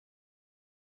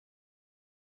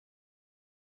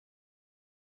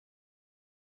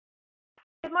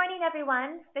Good morning,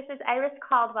 everyone. This is Iris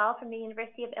Caldwell from the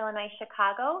University of Illinois,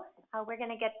 Chicago. We're going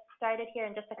to get started here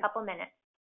in just a couple minutes.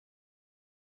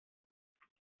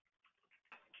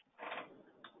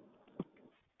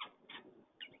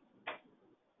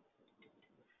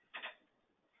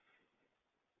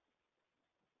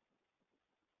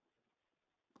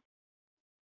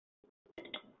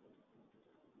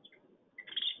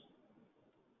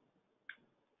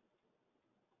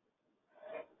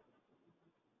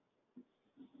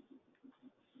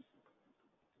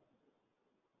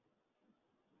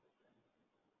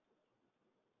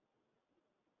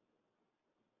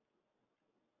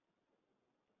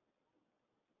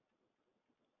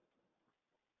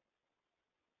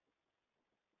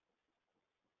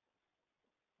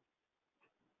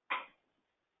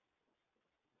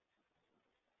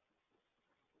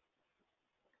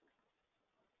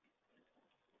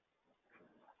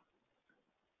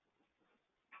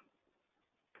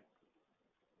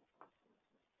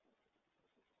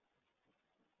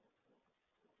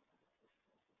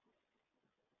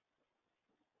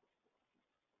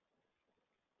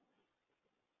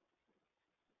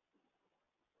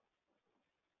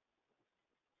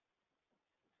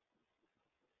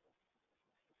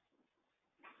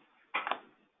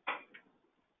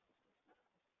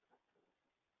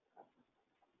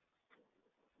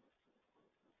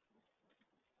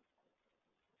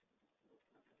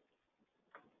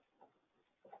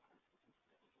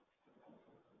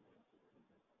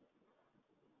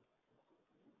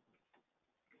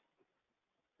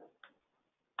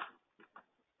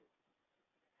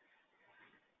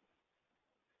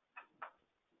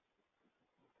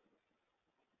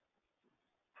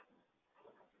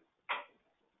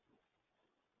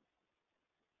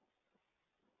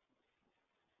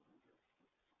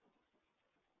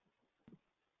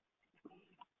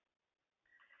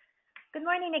 Good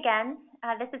morning again.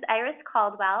 This is Iris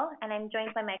Caldwell, and I'm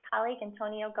joined by my colleague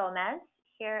Antonio Gomez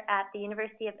here at the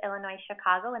University of Illinois,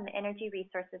 Chicago in the Energy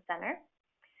Resources Center.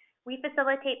 We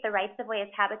facilitate the Rights of Way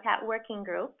as Habitat Working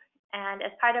Group, and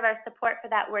as part of our support for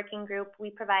that working group,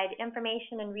 we provide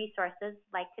information and resources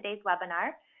like today's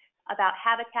webinar about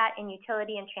habitat and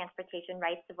utility and transportation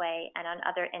rights of way and on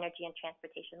other energy and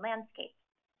transportation landscapes.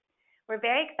 We're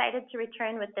very excited to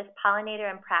return with this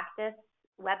Pollinator in Practice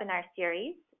webinar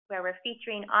series, where we're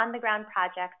featuring on-the-ground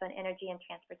projects on energy and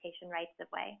transportation rights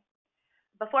of way.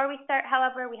 Before we start,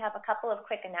 however, we have a couple of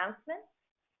quick announcements.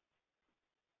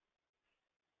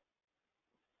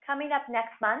 Coming up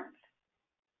next month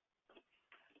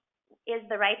is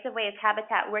the Rights of Way as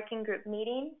Habitat Working Group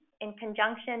meeting in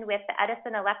conjunction with the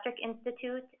Edison Electric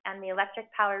Institute and the Electric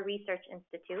Power Research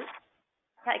Institute.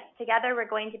 Together, we're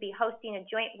going to be hosting a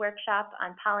joint workshop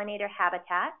on pollinator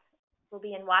habitat. We'll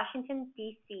be in Washington,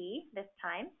 D.C. this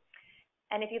time.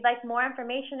 And if you'd like more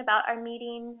information about our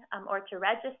meeting or to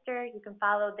register, you can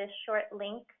follow this short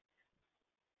link,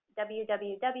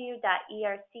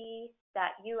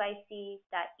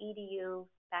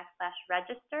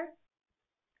 www.erc.uic.edu/register.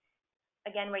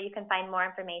 Again, where you can find more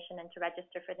information and to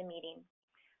register for the meeting.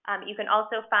 You can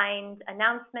also find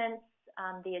announcements,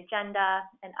 the agenda,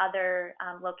 and other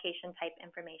location type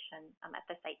information at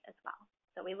the site as well.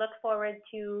 So we look forward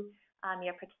to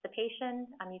your participation.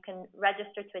 You can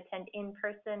register to attend in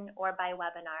person or by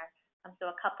webinar, so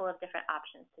a couple of different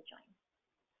options to join.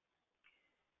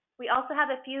 We also have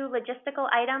a few logistical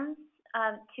items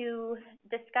to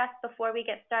discuss before we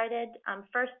get started.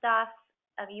 First off,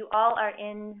 you all are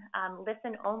in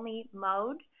listen-only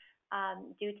mode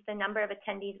due to the number of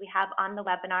attendees we have on the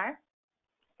webinar.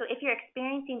 So if you're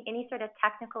experiencing any sort of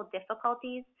technical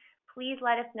difficulties, please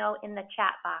let us know in the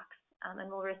chat box.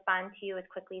 And we'll respond to you as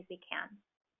quickly as we can.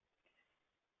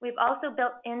 We've also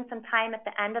built in some time at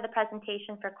the end of the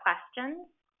presentation for questions.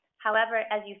 However,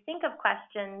 as you think of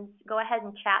questions, go ahead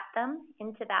and chat them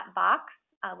into that box.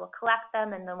 We'll collect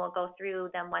them and then we'll go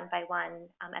through them one by one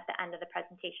at the end of the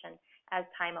presentation as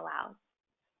time allows.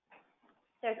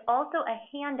 There's also a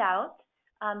handout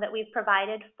that we've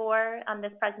provided for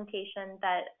this presentation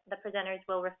that the presenters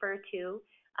will refer to.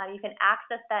 You can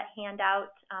access that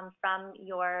handout from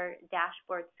your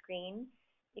dashboard screen.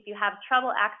 If you have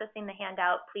trouble accessing the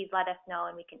handout, please let us know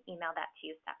and we can email that to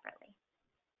you separately.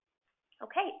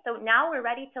 Okay, so now we're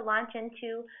ready to launch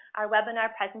into our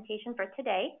webinar presentation for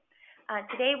today.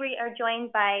 Today we are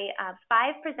joined by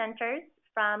 5 presenters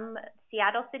from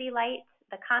Seattle City Light,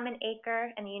 the Common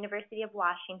Acre, and the University of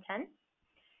Washington.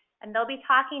 And they'll be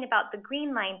talking about the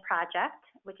Green Line Project,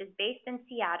 which is based in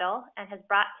Seattle and has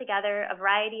brought together a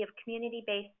variety of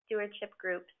community-based stewardship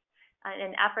groups in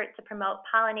an effort to promote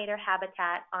pollinator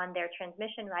habitat on their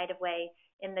transmission right-of-way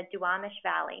in the Duwamish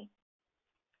Valley.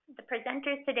 The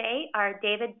presenters today are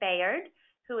David Bayard,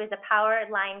 who is a power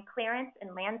line clearance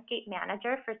and landscape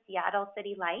manager for Seattle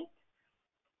City Light.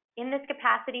 In this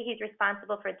capacity, he's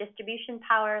responsible for distribution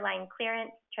power line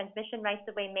clearance, transmission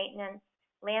rights-of-way maintenance,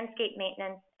 landscape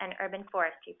maintenance, and urban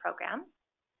forestry programs.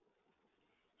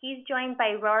 He's joined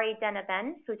by Rory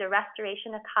Deneven, who's a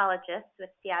restoration ecologist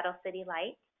with Seattle City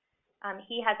Light.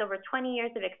 He has over 20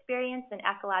 years of experience in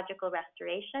ecological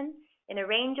restoration in a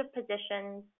range of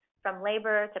positions from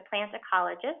laborer to plant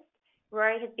ecologist.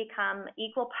 Rory has become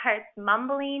equal parts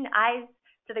mumbling, eyes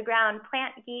to the ground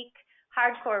plant geek,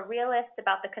 hardcore realist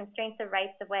about the constraints of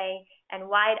rights-of-way, and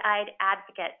wide-eyed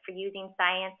advocate for using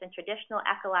science and traditional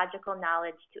ecological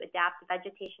knowledge to adapt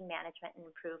vegetation management and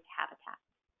improve habitat.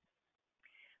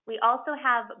 We also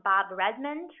have Bob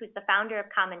Redmond, who's the founder of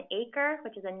Common Acre,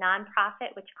 which is a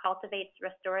nonprofit which cultivates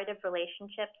restorative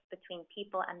relationships between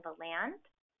people and the land.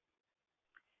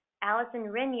 Allison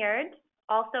Rinyard,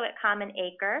 also at Common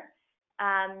Acre.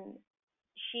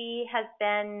 She has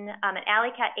been an Alley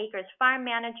Cat Acres farm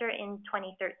manager in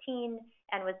 2013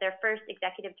 and was their first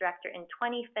executive director in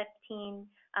 2015,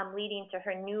 leading to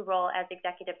her new role as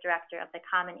executive director of the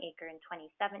Common Acre in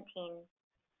 2017.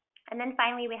 And then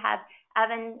finally, we have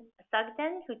Evan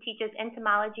Sugden, who teaches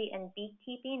entomology and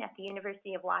beekeeping at the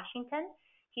University of Washington.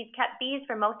 He's kept bees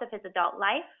for most of his adult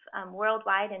life,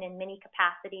 worldwide and in many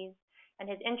capacities, and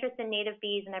his interest in native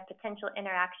bees and their potential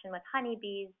interaction with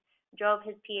honeybees drove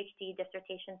his PhD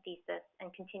dissertation thesis and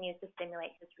continues to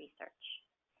stimulate his research.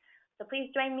 So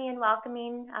please join me in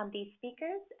welcoming these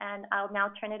speakers, and I'll now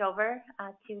turn it over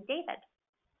to David.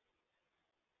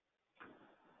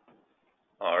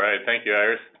 All right, thank you,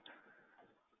 Iris.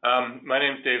 My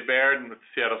name is Dave Baird with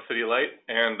Seattle City Light,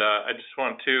 and I just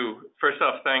want to first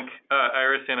off thank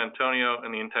Iris, San Antonio,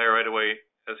 and the entire Right-of-Way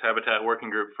as Habitat Working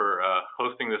Group for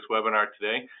hosting this webinar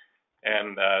today,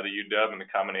 and the UW and the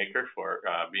Common Acre for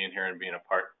being here and being a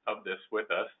part of this with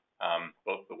us,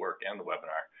 both the work and the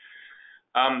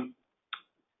webinar.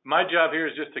 My job here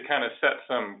is just to kind of set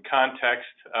some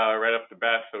context right off the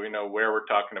bat so we know where we're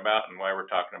talking about and why we're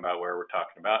talking about where we're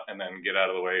talking about, and then get out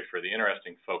of the way for the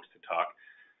interesting folks to talk.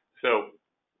 So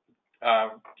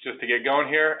just to get going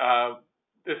here,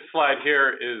 this slide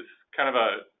here is kind of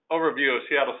an overview of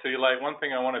Seattle City Light. One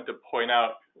thing I wanted to point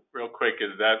out real quick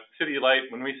is that City Light,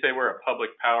 when we say we're a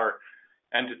public power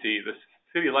entity, the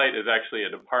City Light is actually a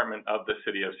department of the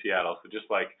City of Seattle. So just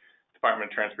like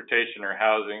Department of Transportation or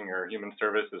Housing or Human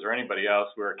Services or anybody else,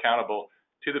 we're accountable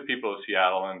to the people of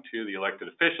Seattle and to the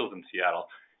elected officials in Seattle.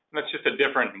 And that's just a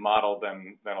different model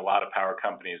than a lot of power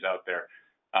companies out there.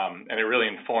 And it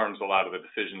really informs a lot of the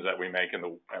decisions that we make and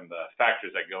the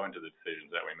factors that go into the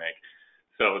decisions that we make.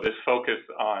 So this focus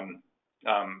on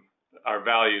our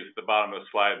values at the bottom of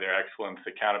the slide there, excellence,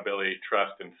 accountability,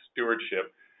 trust, and stewardship,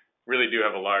 really do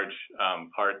have a large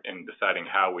part in deciding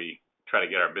how we try to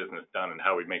get our business done and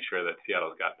how we make sure that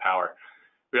Seattle's got power.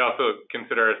 We also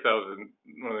consider ourselves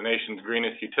one of the nation's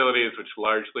greenest utilities, which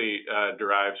largely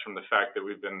derives from the fact that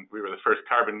we were the first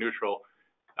carbon neutral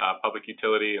public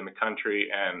utility in the country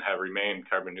and have remained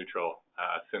carbon neutral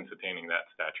since attaining that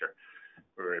stature.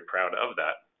 We're very proud of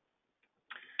that.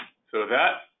 So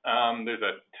that, there's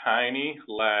a tiny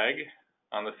lag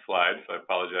on the slide, so I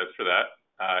apologize for that.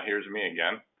 Here's me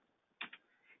again.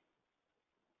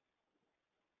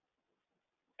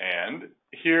 And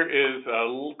here is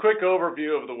a quick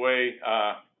overview of the way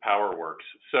power works.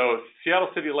 So Seattle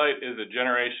City Light is a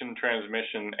generation,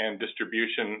 transmission, and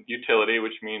distribution utility,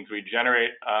 which means we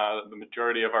generate the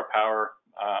majority of our power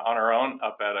on our own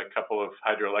up at a couple of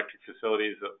hydroelectric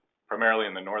facilities, primarily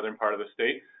in the northern part of the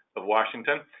state of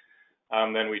Washington.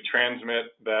 Then we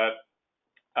transmit that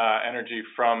energy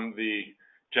from the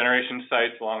generation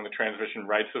sites along the transmission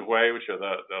rights-of-way, which are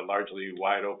the largely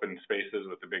wide open spaces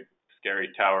with the big scary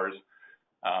towers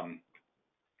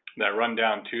that run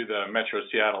down to the Metro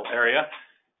Seattle area.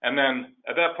 And then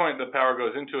at that point, the power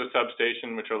goes into a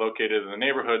substation, which are located in the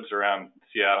neighborhoods around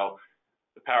Seattle.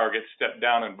 The power gets stepped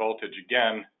down in voltage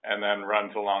again, and then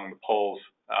runs along the poles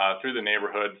through the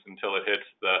neighborhoods until it hits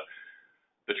the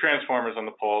transformers on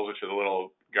the poles, which are the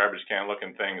little garbage can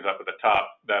looking things up at the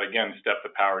top that again step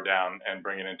the power down and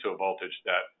bring it into a voltage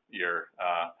that your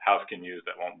house can use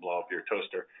that won't blow up your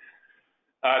toaster.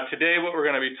 Today, what we're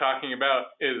going to be talking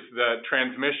about is the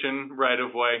transmission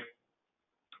right-of-way.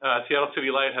 Seattle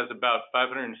City Light has about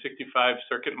 565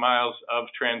 circuit miles of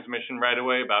transmission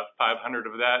right-of-way. About 500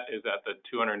 of that is at the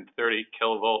 230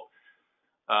 kilovolt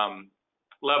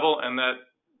level, and that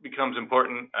becomes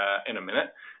important in a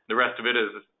minute. The rest of it is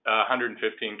 115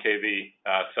 kV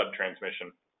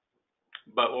sub-transmission.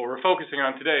 But what we're focusing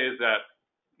on today is that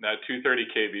 230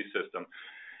 kV system.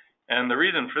 And the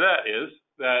reason for that is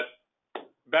that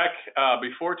back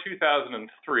before 2003,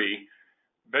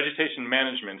 vegetation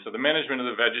management, so the management of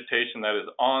the vegetation that is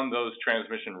on those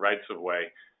transmission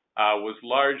rights-of-way, was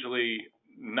largely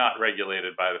not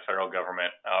regulated by the federal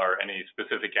government or any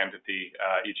specific entity.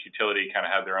 Each utility kind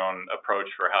of had their own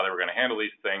approach for how they were going to handle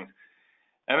these things.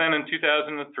 And then in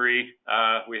 2003,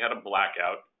 we had a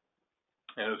blackout.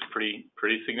 And it was a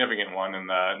pretty significant one in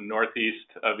the northeast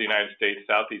of the United States,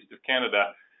 southeast of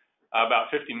Canada.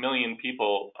 About 50 million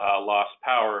people lost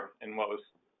power in what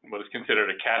is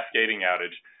considered a cascading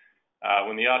outage.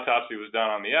 When the autopsy was done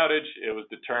on the outage, it was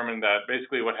determined that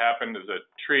basically what happened is a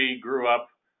tree grew up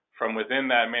from within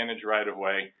that managed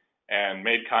right-of-way and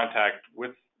made contact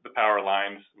with the power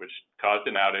lines, which caused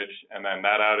an outage. And then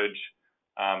that outage,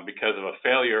 because of a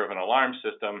failure of an alarm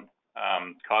system,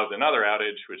 caused another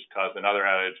outage, which caused another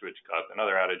outage, which caused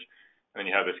another outage. And then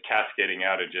you have this cascading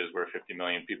outages where 50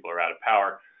 million people are out of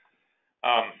power.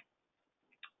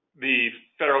 The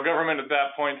federal government at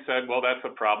that point said, well, that's a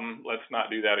problem. Let's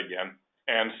not do that again.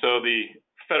 And so the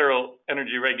Federal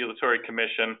Energy Regulatory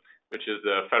Commission, which is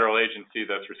the federal agency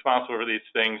that's responsible for these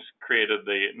things, created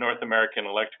the North American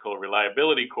Electrical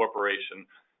Reliability Corporation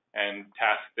and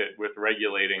tasked it with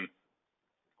regulating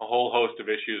a whole host of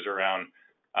issues around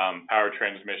power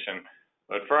transmission.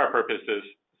 But for our purposes,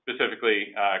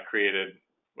 specifically created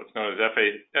what's known as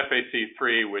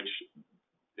FAC3, which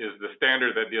is the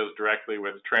standard that deals directly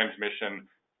with transmission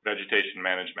vegetation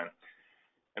management.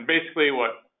 And basically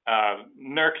what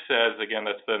NERC says, again,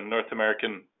 that's the North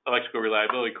American Electrical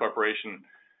Reliability Corporation,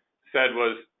 said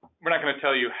was, we're not going to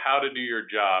tell you how to do your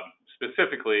job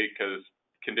specifically, because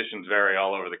conditions vary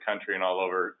all over the country and all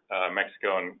over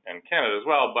Mexico and Canada as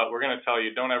well, but we're going to tell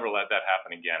you don't ever let that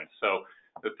happen again. So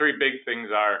the three big things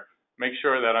are make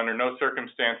sure that under no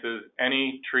circumstances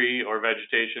any tree or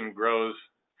vegetation grows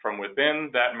from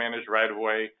within that managed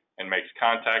right-of-way and makes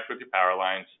contact with your power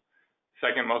lines.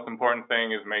 Second most important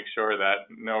thing is make sure that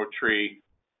no tree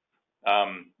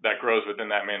that grows within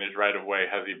that managed right-of-way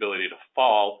has the ability to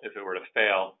fall, if it were to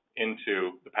fail,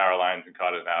 into the power lines and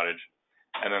cause an outage.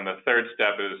 And then the third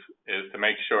step is to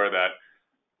make sure that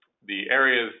the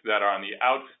areas that are on the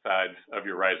outsides of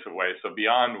your rights-of-way, so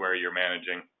beyond where you're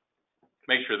managing,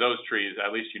 make sure those trees,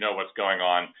 at least you know what's going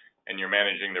on, and you're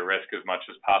managing the risk as much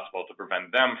as possible to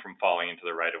prevent them from falling into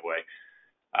the right-of-way,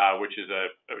 which is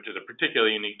a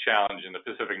particularly unique challenge in the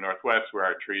Pacific Northwest, where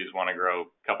our trees want to grow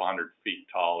a couple hundred feet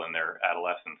tall in their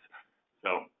adolescence.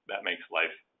 So that makes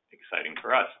life exciting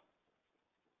for us.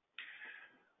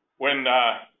 When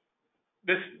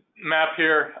this map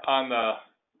here on the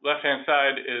left-hand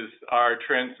side is our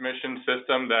transmission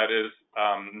system that is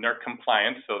NERC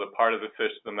compliant, so the part of the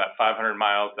system, that 500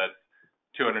 miles, that's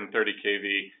 230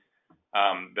 kV,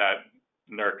 that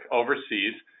NERC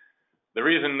oversees. The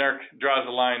reason NERC draws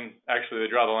a line, actually they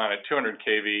draw the line at 200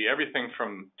 kV, everything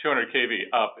from 200 kV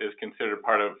up is considered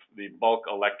part of the bulk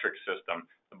electric system,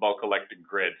 the bulk electric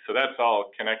grid. So that's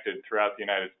all connected throughout the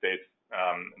United States,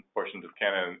 portions of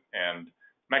Canada and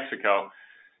Mexico.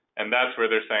 And that's where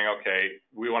they're saying, okay,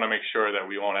 we want to make sure that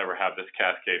we won't ever have this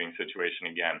cascading situation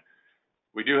again.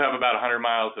 We do have about 100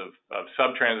 miles of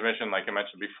sub-transmission, like I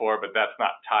mentioned before, but that's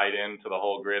not tied into the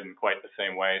whole grid in quite the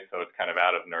same way, so it's kind of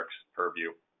out of NERC's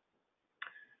purview.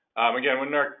 Again,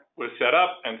 when NERC was set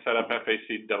up and set up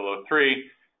FAC 003,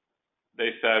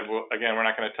 they said, well, again, we're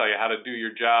not going to tell you how to do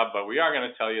your job, but we are going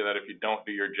to tell you that if you don't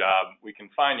do your job, we can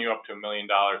fine you up to $1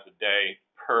 million a day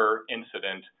per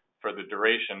incident for the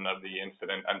duration of the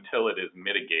incident until it is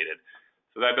mitigated.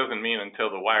 So that doesn't mean until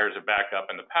the wires are back up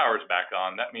and the power's back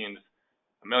on. That means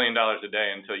 $1 million a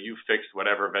day until you fixed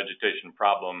whatever vegetation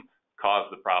problem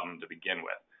caused the problem to begin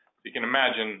with. So you can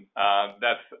imagine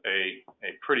that's a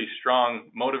pretty strong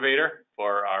motivator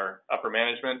for our upper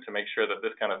management to make sure that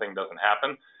this kind of thing doesn't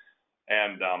happen,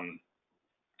 and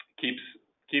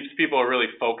keeps people really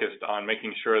focused on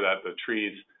making sure that the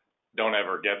trees don't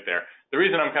ever get there. The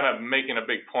reason I'm kind of making a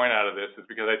big point out of this is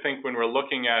because I think when we're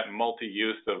looking at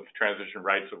multi-use of transmission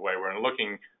rights-of-way, we're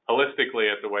looking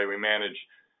holistically at the way we manage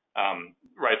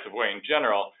rights-of-way in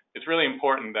general. It's really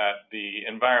important that the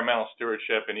environmental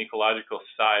stewardship and ecological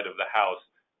side of the house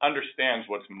understands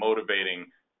what's motivating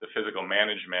the physical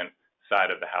management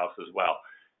side of the house as well,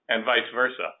 and vice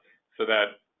versa, so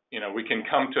that we can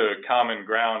come to a common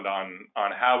ground on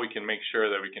how we can make sure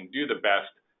that we can do the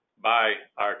best by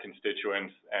our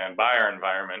constituents and by our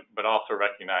environment, but also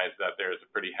recognize that there's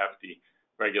a pretty hefty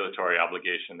regulatory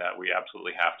obligation that we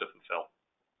absolutely have to fulfill.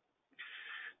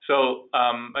 So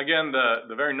again,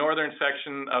 the very northern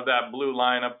section of that blue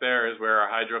line up there is where our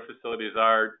hydro facilities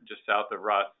are, just south of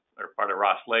Ross, or part of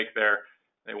Ross Lake there.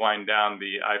 They wind down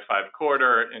the I-5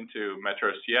 corridor into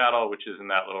Metro Seattle, which is in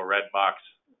that little red box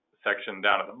section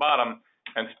down at the bottom.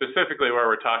 And specifically where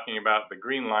we're talking about the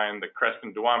green line, the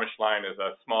Creston-Duwamish line is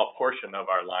a small portion of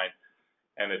our line,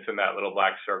 and it's in that little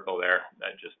black circle there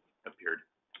that just appeared.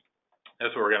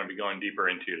 That's what we're going to be going deeper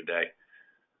into today.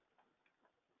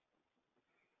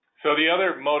 So the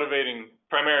other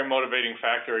primary motivating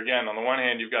factor, again, on the one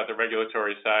hand, you've got the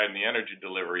regulatory side and the energy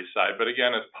delivery side, but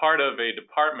again, as part of a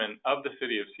department of the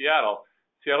city of Seattle,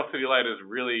 Seattle City Light is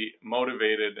really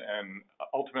motivated and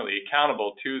ultimately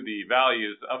accountable to the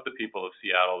values of the people of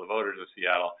Seattle, the voters of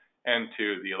Seattle, and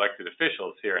to the elected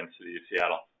officials here in the city of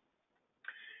Seattle.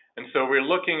 And so we're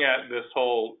looking at this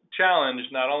whole challenge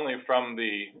not only from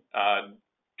the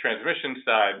transmission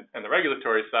side and the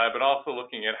regulatory side, but also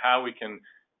looking at how we can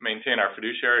maintain our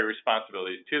fiduciary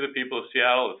responsibilities to the people of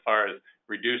Seattle as far as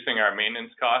reducing our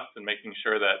maintenance costs and making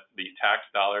sure that the tax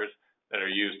dollars that are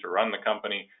used to run the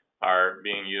company are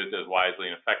being used as wisely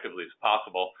and effectively as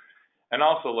possible. And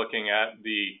also looking at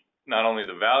not only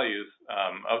the values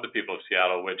of the people of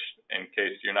Seattle, which, in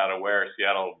case you're not aware,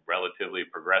 Seattle, relatively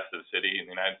progressive city in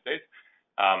the United States,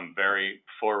 very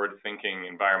forward-thinking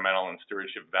environmental and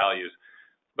stewardship values,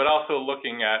 but also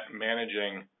looking at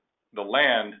managing the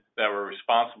land that we're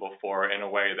responsible for in a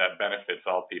way that benefits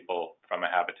all people from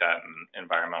a habitat and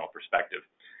environmental perspective.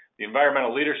 The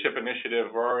Environmental Leadership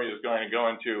Initiative, Rory is going to go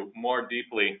into more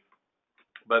deeply,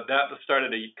 but that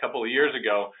started a couple of years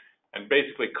ago and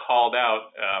basically called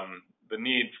out the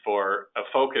need for a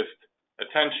focused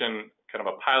attention, kind of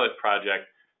a pilot project,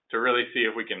 to really see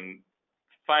if we can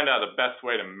find out the best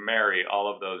way to marry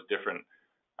all of those different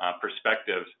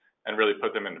perspectives and really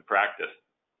put them into practice.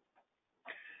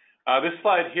 This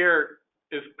slide here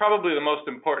is probably the most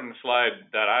important slide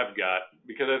that I've got,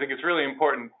 because I think it's really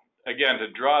important, again,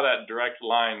 to draw that direct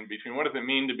line between what does it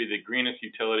mean to be the greenest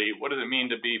utility, what does it mean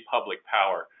to be public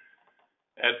power.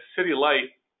 At City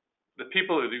Light, the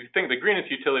greenest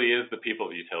utility is the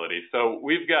people's utility. So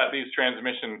we've got these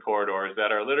transmission corridors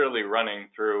that are literally running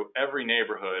through every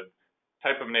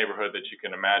type of neighborhood that you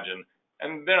can imagine,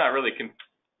 and they're not really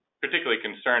particularly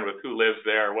concerned with who lives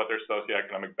there, what their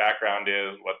socioeconomic background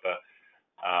is, what the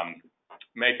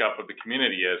makeup of the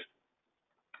community is.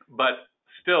 But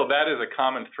still, that is a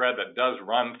common thread that does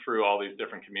run through all these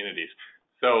different communities.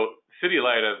 So City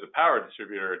Light, as the power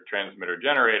distributor, transmitter,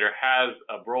 generator, has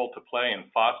a role to play in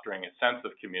fostering a sense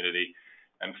of community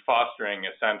and fostering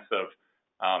a sense of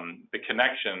the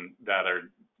connection that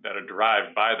are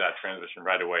derived by that transmission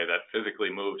right away that physically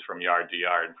moves from yard to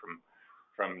yard,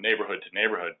 from neighborhood to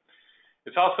neighborhood.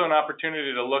 It's also an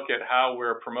opportunity to look at how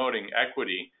we're promoting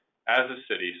equity as a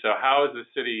city. So how is the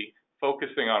city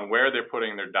focusing on where they're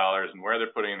putting their dollars and where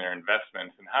they're putting their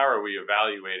investments, and how are we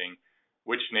evaluating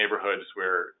which neighborhoods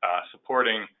we're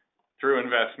supporting through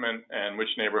investment and which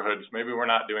neighborhoods maybe we're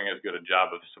not doing as good a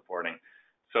job of supporting.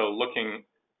 So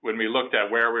when we looked at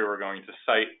where we were going to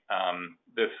site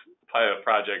this pilot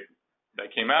project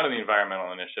that came out of the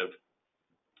environmental initiative,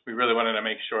 we really wanted to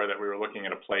make sure that we were looking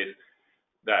at a place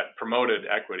that promoted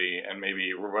equity and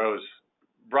maybe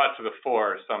brought to the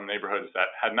fore some neighborhoods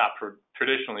that had not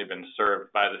traditionally been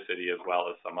served by the city as well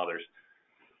as some others.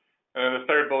 And then the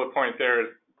third bullet point there is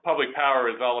public power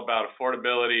is all about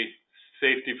affordability,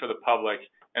 safety for the public,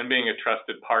 and being a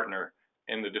trusted partner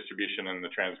in the distribution and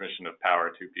the transmission of power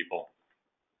to people.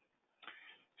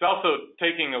 It's also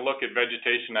taking a look at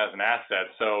vegetation as an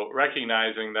asset, so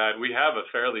recognizing that we have a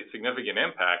fairly significant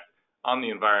impact on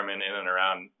the environment in and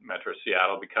around Metro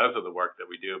Seattle because of the work that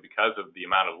we do, because of the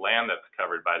amount of land that's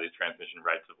covered by these transmission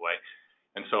rights of way.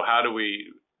 And so how do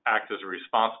we act as a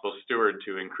responsible steward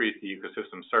to increase the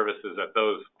ecosystem services that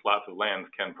those plots of land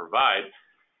can provide?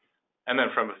 And then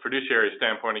from a fiduciary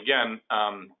standpoint, again,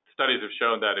 studies have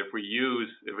shown that if we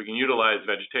can utilize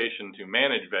vegetation to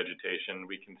manage vegetation,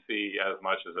 we can see as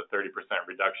much as a 30%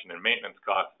 reduction in maintenance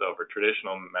costs over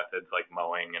traditional methods like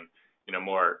mowing and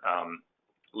more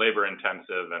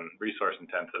labor-intensive and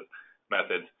resource-intensive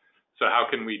methods. So how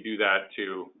can we do that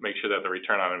to make sure that the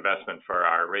return on investment for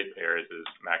our ratepayers is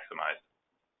maximized?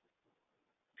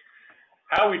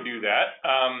 How we do that,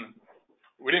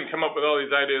 we didn't come up with all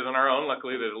these ideas on our own.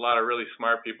 Luckily, there's a lot of really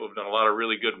smart people who've done a lot of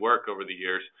really good work over the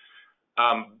years.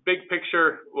 Big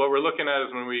picture, what we're looking at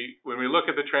is when we look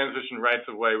at the transmission rights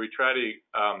of way, we try to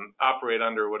operate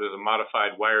under what is a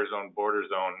modified wire zone, border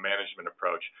zone management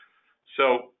approach.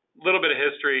 So a little bit of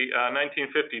history,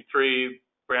 1953,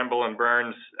 Bramble and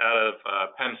Burns out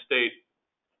of Penn State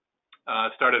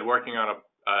started working on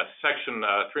a section,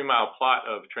 a 3-mile plot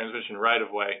of transmission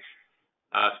right-of-way,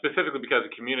 specifically because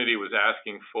the community was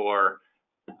asking for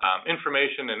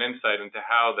information and insight into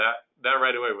how that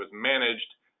right-of-way was managed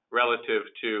relative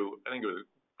to, I think it was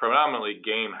predominantly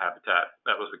game habitat.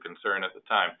 That was the concern at the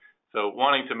time. So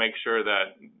wanting to make sure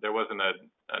that there wasn't a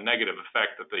negative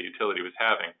effect that the utility was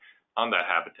having on that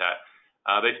habitat.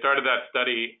 They started that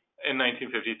study in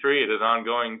 1953. It is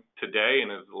ongoing today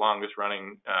and is the longest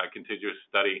running contiguous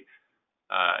study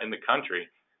in the country.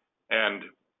 And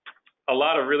a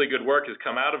lot of really good work has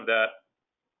come out of that.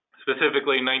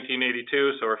 Specifically in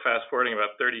 1982, so we're fast forwarding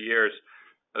about 30 years,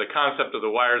 the concept of the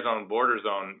wire zone border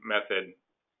zone method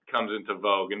comes into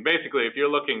vogue. And basically, if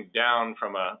you're looking down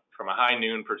from a high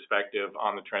noon perspective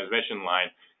on the transmission line,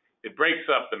 it breaks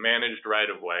up the managed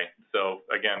right-of-way. So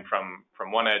again,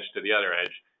 from one edge to the other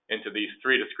edge into these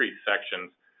three discrete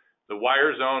sections. The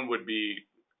wire zone would be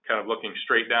kind of looking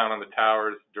straight down on the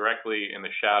towers, directly in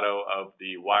the shadow of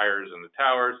the wires and the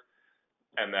towers.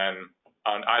 And then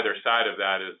on either side of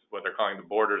that is what they're calling the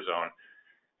border zone.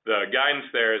 The guidance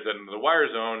there is that in the wire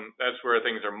zone, that's where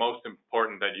things are most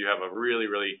important, that you have a really,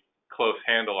 really close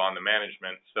handle on the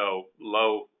management. So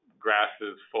low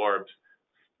grasses, forbs,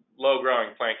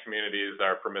 low-growing plant communities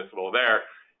are permissible there.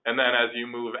 And then as you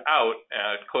move out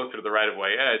closer to the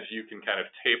right-of-way edge, you can kind of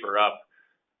taper up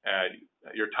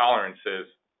your tolerances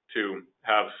to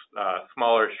have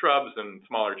smaller shrubs and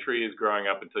smaller trees growing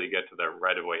up until you get to the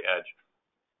right-of-way edge.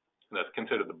 And that's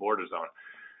considered the border zone.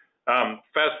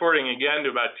 Fast forwarding again to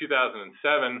about 2007,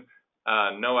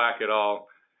 NOAC et al.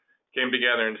 Came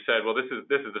together and said, well, this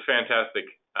is a fantastic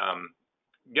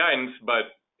guidance,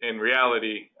 but in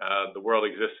reality, the world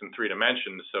exists in 3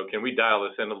 dimensions. So can we dial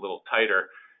this in a little tighter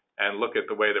and look at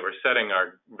the way that we're setting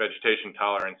our vegetation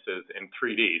tolerances in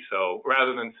 3D? So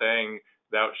rather than saying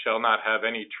thou shalt not have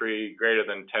any tree greater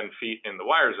than 10 feet in the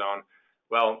wire zone,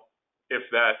 well, if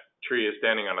that tree is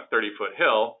standing on a 30-foot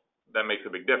hill, that makes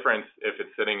a big difference. If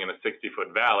it's sitting in a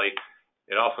 60-foot valley,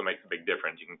 it also makes a big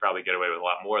difference. You can probably get away with a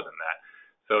lot more than that.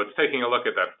 So it's taking a look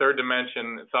at that 3rd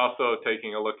dimension. It's also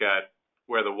taking a look at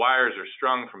where the wires are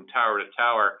strung from tower to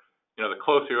tower. You know, the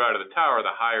closer you are to the tower,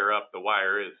 the higher up the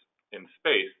wire is in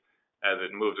space. As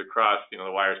it moves across, you know,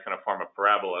 the wires kind of form a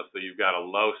parabola. So you've got a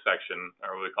low section,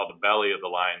 or what we call the belly of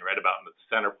the line, right about in the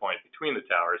center point between the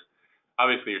towers.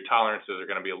 Obviously, your tolerances are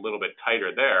going to be a little bit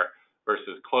tighter there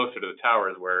versus closer to the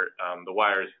towers where the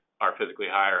wires are physically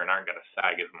higher and aren't going to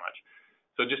sag as much.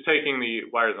 So just taking the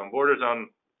wire zone border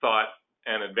zone thought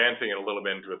and advancing it a little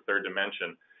bit into a 3rd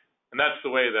dimension. And that's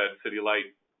the way that City Light,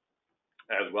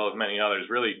 as well as many others,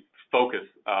 really focus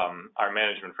our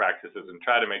management practices and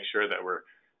try to make sure that we're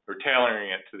tailoring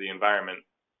it to the environment,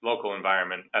 local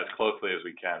environment, as closely as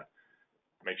we can.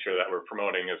 Make sure that we're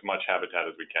promoting as much habitat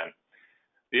as we can.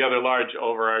 The other large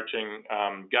overarching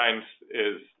guidance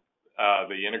is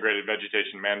the Integrated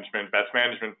Vegetation Management Best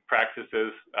Management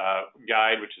Practices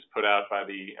Guide, which is put out by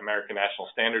the American National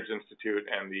Standards Institute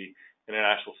and the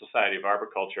International Society of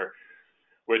Arboriculture,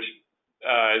 which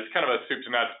is kind of a soup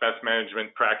to nuts best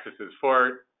management practices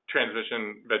for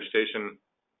transmission vegetation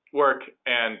work,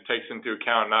 and takes into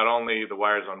account not only the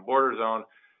wire zone border zone,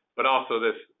 but also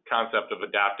this concept of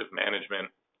adaptive management,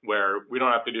 where we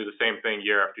don't have to do the same thing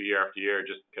year after year after year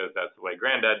just because that's the way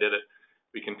Granddad did it.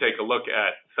 We can take a look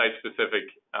at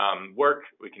site-specific work.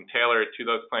 We can tailor it to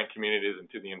those plant communities and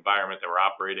to the environment that we're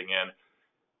operating in.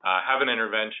 Have an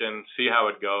intervention, see how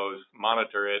it goes,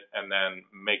 monitor it, and then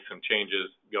make some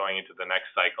changes going into the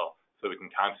next cycle so we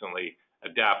can constantly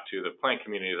adapt to the plant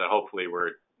communities that hopefully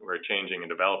we're changing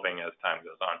and developing as time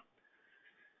goes on.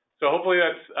 So hopefully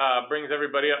that brings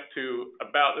everybody up to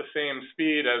about the same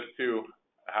speed as to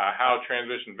how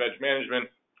transmission veg management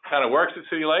kind of works at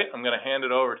City Light. I'm going to hand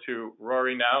it over to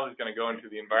Rory now, who's going to go into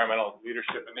the Environmental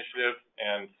Leadership Initiative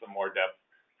and some more depth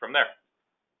from there.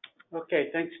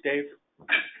 Okay, thanks, Dave.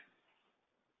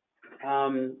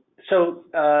 So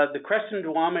the Creston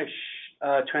Duwamish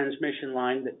transmission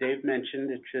line that Dave mentioned,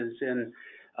 which is in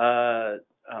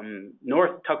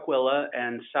North Tukwila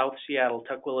and South Seattle.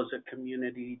 Tukwila is a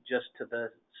community just to the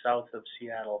south of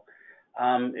Seattle.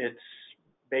 It's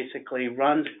basically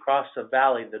runs across a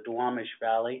valley, the Duwamish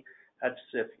Valley. That's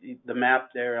the map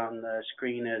there on the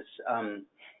screen is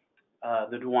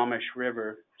the Duwamish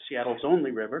River, Seattle's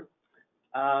only river.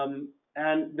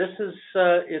 And this is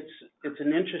it's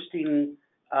an interesting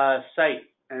site,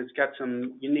 and it's got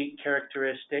some unique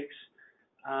characteristics.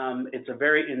 It's a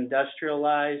very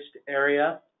industrialized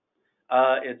area.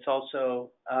 It's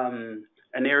also an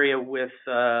area with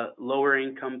lower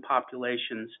income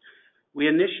populations.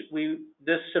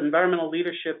 This environmental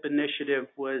leadership initiative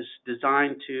was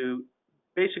designed to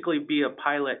basically be a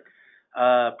pilot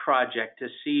project to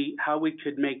see how we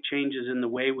could make changes in the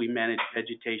way we manage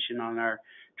vegetation on our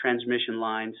transmission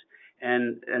lines,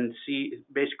 and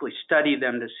basically study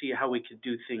them to see how we could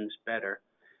do things better.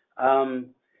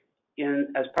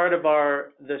 As part of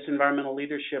this environmental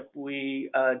leadership, we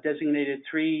designated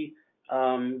 3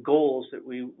 goals that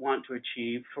we want to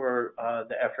achieve for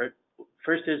the effort.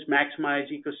 First is maximize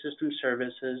ecosystem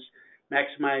services,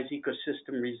 maximize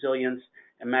ecosystem resilience,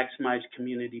 and maximize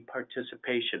community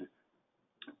participation.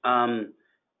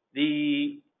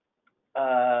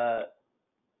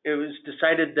 It was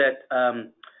decided that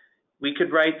we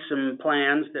could write some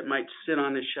plans that might sit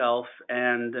on a shelf,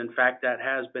 and in fact, that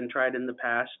has been tried in the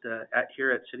past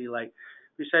here at City Light.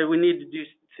 We decided we need to do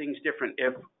things different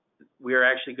if we're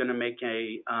actually going to make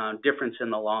a difference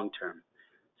in the long term.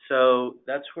 So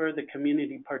that's where the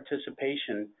community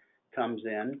participation comes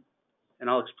in, and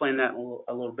I'll explain that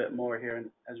a little bit more here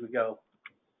as we go.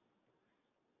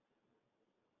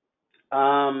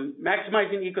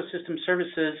 Maximizing ecosystem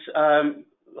services,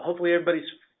 hopefully everybody's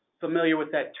familiar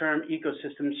with that term,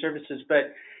 ecosystem services,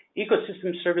 but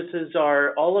ecosystem services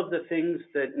are all of the things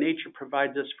that nature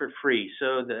provides us for free.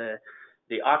 So the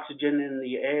oxygen in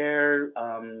the air,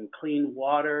 clean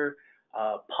water,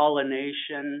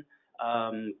 pollination,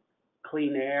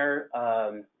 clean air.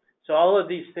 So all of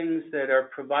these things that are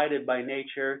provided by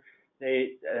nature,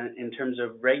 in terms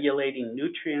of regulating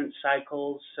nutrient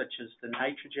cycles, such as the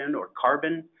nitrogen or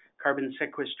carbon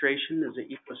sequestration is an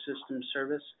ecosystem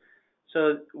service.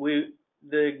 So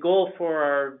the goal for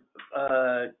our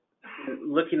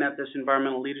looking at this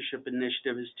environmental leadership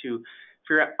initiative is to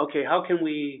figure out, okay, how can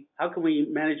we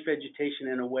manage vegetation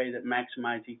in a way that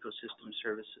maximizes ecosystem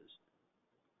services?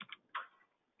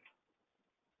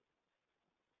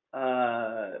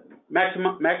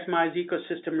 Maximize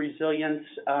ecosystem resilience.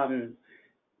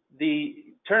 The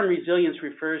term resilience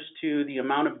refers to the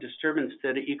amount of disturbance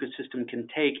that an ecosystem can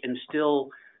take and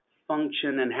still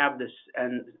function and have this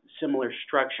and similar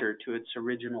structure to its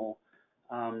original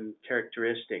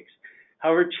characteristics.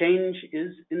 However, change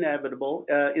is inevitable.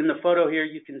 In the photo here,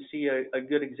 you can see a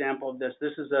good example of this.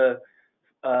 This is a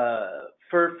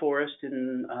fir forest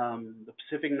in the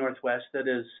Pacific Northwest that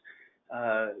is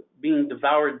being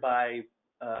devoured by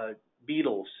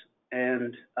beetles,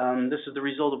 and this is the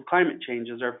result of climate change.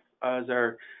 As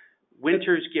our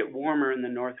winters get warmer in the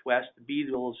Northwest, the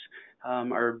beetles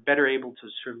are better able to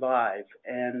survive,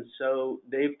 and so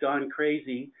they've gone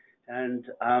crazy. And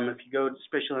if you go,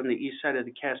 especially on the east side of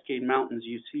the Cascade Mountains,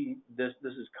 you see this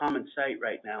is common sight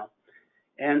right now.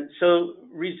 And so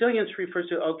resilience refers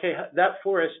to, okay, that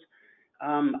forest,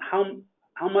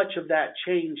 how much of that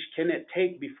change can it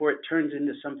take before it turns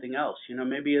into something else? You know,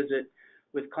 maybe is it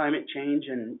with climate change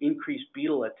and increased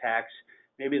beetle attacks,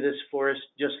 maybe this forest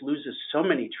just loses so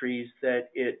many trees that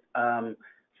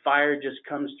fire just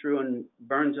comes through and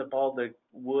burns up all the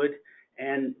wood,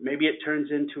 and maybe it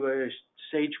turns into a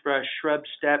sagebrush, shrub,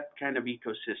 steppe kind of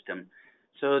ecosystem.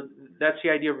 So that's the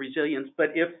idea of resilience.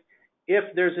 But if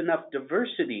there's enough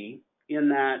diversity in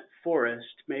that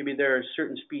forest, maybe there are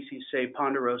certain species, say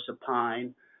ponderosa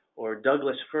pine or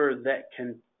Douglas fir, that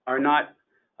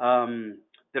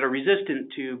are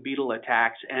resistant to beetle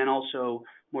attacks and also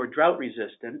more drought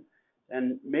resistant,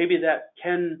 and maybe that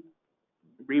can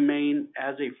remain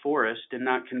as a forest and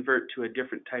not convert to a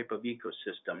different type of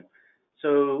ecosystem.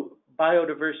 So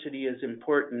biodiversity is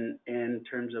important in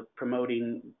terms of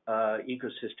promoting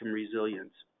ecosystem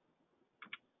resilience.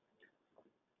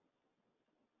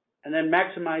 And then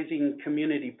maximizing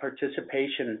community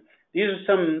participation. These are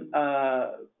some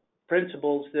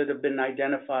principles that have been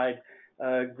identified.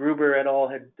 Gruber et al.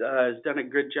 Has done a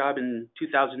good job in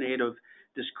 2008 of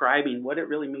describing what it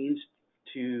really means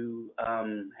to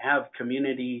have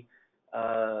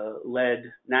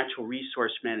community-led natural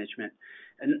resource management.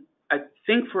 And I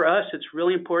think for us, it's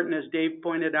really important, as Dave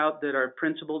pointed out, that our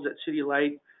principles at City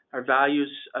Light, our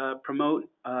values promote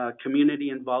community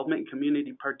involvement,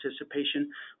 community participation,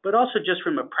 but also just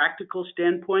from a practical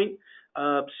standpoint,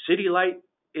 City Light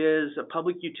is a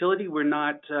public utility. We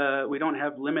don't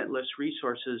have limitless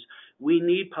resources. We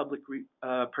need public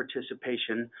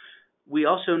participation. We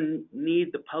also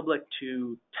need the public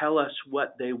to tell us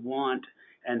what they want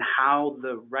and how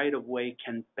the right-of-way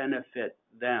can benefit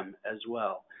them as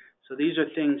well. So these are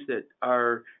things that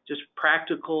are just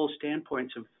practical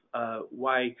standpoints of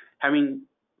why having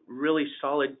really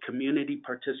solid community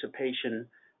participation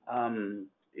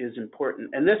is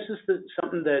important. And this is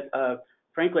something that,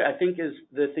 frankly, I think is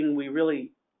the thing we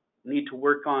really need to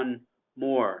work on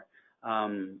more.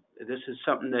 This is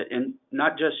something that, and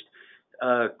not just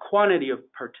quantity of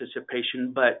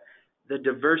participation, but the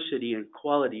diversity and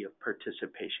quality of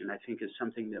participation, I think, is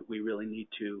something that we really need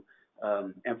to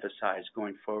emphasize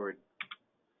going forward.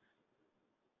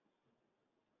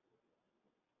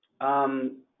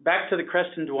 Back to the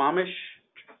Creston Duwamish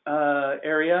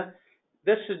area.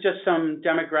 This is just some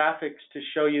demographics to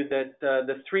show you that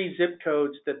the 3 zip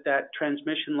codes that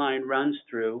transmission line runs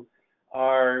through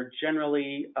are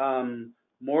generally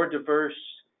more diverse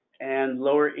and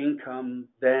lower income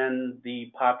than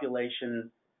the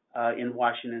population in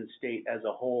Washington State as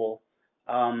a whole.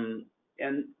 So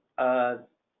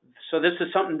this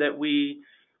is something that we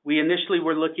initially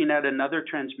were looking at another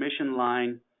transmission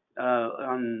line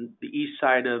on the east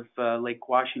side of Lake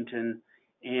Washington,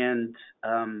 and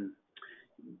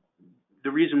the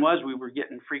reason was we were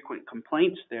getting frequent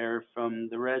complaints there from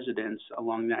the residents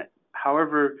along that.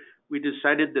 However, we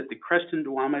decided that the Creston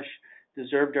Duwamish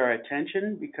deserved our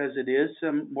attention because it is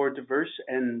more diverse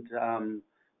and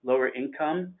lower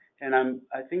income, and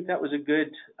I think that was a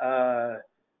good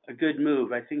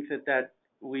move. I think that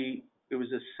it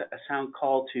was a sound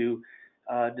call to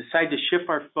decide to shift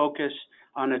our focus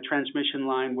on a transmission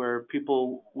line where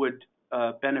people would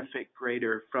benefit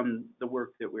greater from the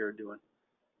work that we were doing,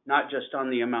 not just on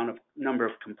the number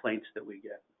of complaints that we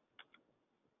get.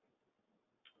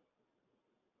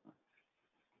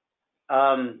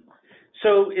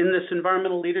 So in this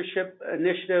environmental leadership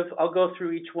initiative, I'll go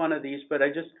through each one of these, but I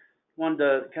just wanted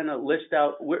to kind of list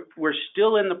out, we're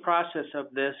still in the process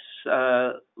of this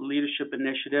leadership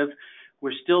initiative.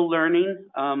 We're still learning.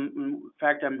 In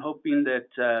fact, I'm hoping that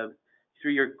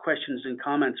through your questions and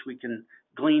comments, we can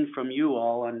glean from you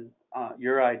all on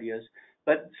your ideas.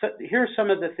 But here are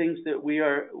some of the things that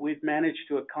we've managed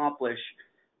to accomplish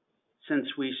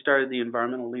since we started the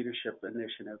environmental leadership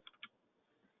initiative.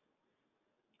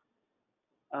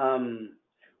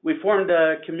 We formed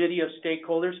a committee of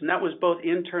stakeholders, and that was both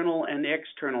internal and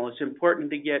external. It's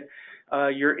important to get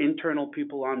your internal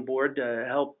people on board to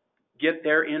help get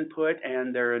their input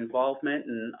and their involvement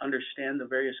and understand the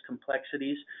various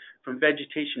complexities from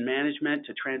vegetation management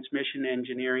to transmission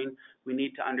engineering. We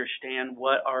need to understand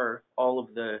what are all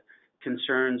of the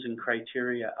concerns and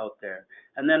criteria out there.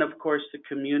 And then, of course, the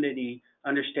community,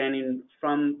 understanding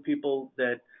from people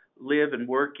that live and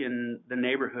work in the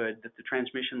neighborhood that the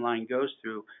transmission line goes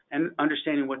through, and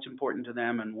understanding what's important to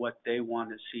them and what they want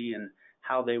to see and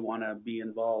how they want to be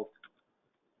involved.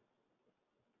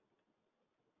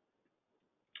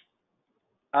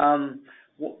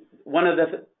 One of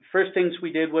the first things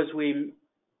we did was we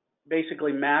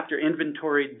basically mapped or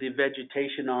inventoried the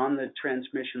vegetation on the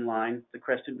transmission line, the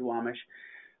Creston Duwamish.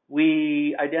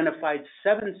 We identified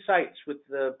 7 sites with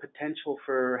the potential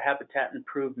for habitat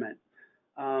improvement.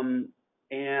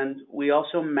 And we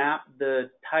also mapped the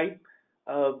type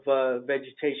of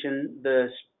vegetation, the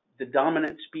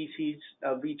dominant species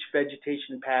of each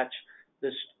vegetation patch,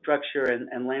 the structure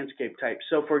and landscape type.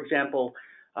 So, for example,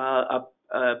 a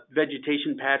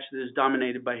vegetation patch that is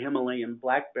dominated by Himalayan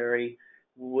blackberry,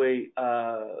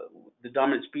 the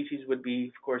dominant species would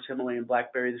be, of course, Himalayan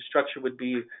blackberry. The structure would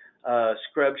be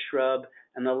scrub shrub,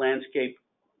 and the landscape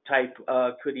type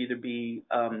could either be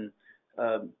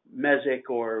mesic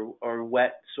or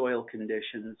wet soil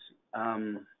conditions.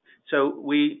 So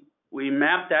we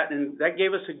mapped that, and that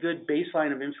gave us a good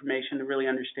baseline of information to really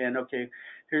understand, okay,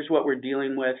 here's what we're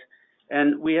dealing with.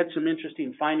 And we had some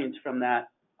interesting findings from that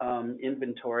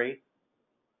inventory.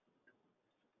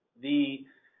 We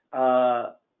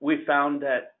found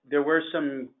that there were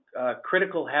some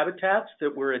critical habitats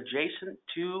that were adjacent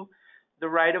to the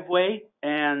right-of-way,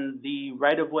 and the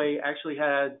right-of-way actually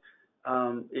had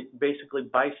it basically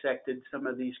bisected some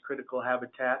of these critical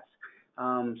habitats.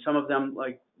 Some of them,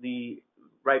 like the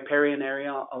riparian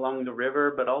area along the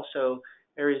river, but also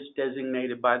areas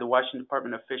designated by the Washington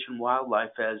Department of Fish and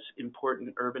Wildlife as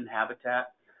important urban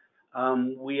habitat.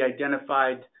 We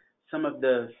identified some of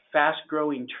the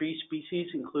fast-growing tree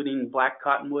species, including black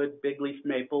cottonwood, big leaf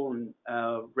maple, and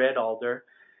red alder.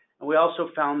 And we also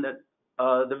found that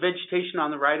the vegetation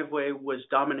on the right-of-way was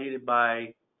dominated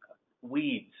by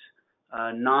weeds,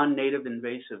 non-native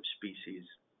invasive species.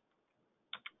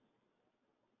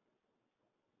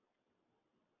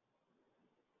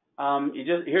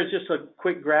 Here's just a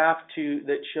quick graph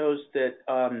that shows that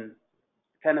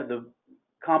kind of the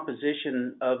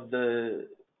composition of the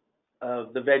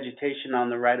vegetation on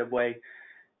the right-of-way.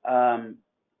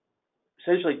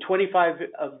 Essentially, 25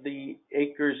 of the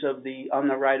acres on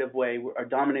the right-of-way are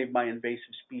dominated by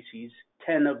invasive species,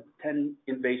 10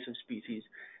 invasive species,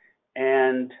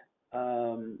 and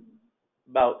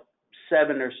about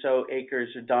 7 or so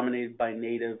acres are dominated by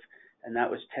native, and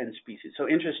that was 10 species. So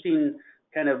interesting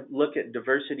kind of look at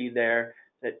diversity there,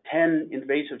 that 10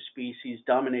 invasive species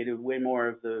dominated way more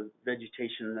of the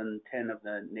vegetation than 10 of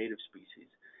the native species.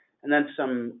 And then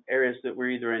some areas that were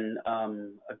either in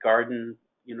a garden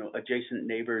adjacent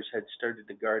neighbors had started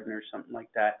to garden or something like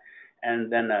that,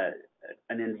 and then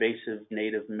an invasive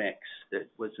native mix that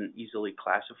wasn't easily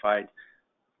classified.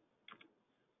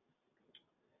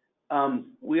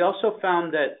 We also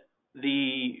found that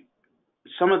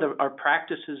some of our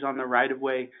practices on the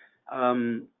right-of-way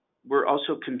were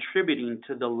also contributing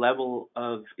to the level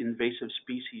of invasive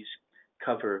species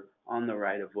cover on the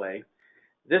right-of-way.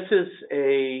 This is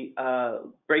a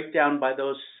breakdown by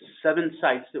those 7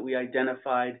 sites that we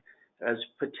identified as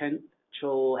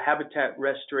potential habitat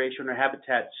restoration or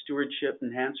habitat stewardship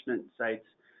enhancement sites.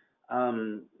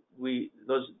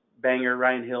 Those Bangor,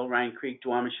 Ryan Hill, Ryan Creek,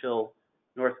 Duwamish Hill,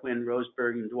 Northwind,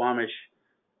 Roseburg, and Duwamish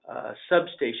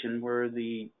substation were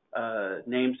the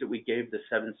names that we gave the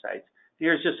 7 sites.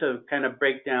 Here's just a kind of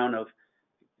breakdown of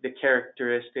the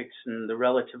characteristics and the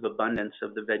relative abundance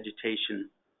of the vegetation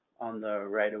on the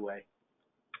right-of-way.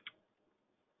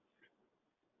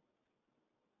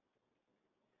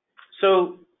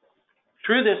 So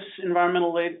through this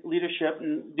environmental leadership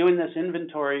and doing this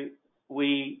inventory,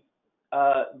 we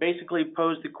basically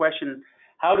posed the question,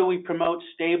 how do we promote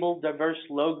stable, diverse,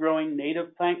 low-growing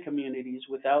native plant communities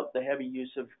without the heavy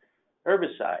use of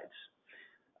herbicides?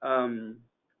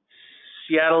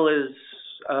 Seattle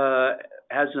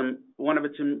has one of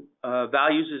its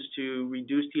values is to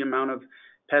reduce the amount of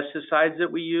pesticides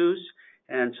that we use,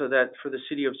 and so that for the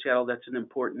city of Seattle, that's an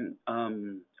important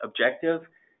objective.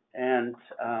 And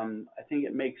I think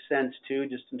it makes sense too,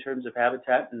 just in terms of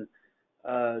habitat and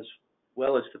as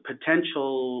well as the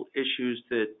potential issues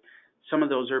that some of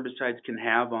those herbicides can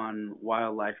have on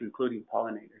wildlife, including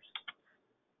pollinators.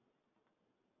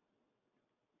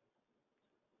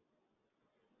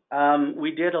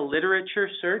 We did a literature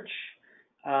search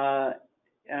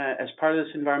as part of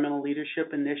this environmental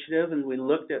leadership initiative, and we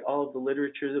looked at all of the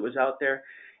literature that was out there.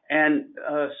 And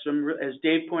as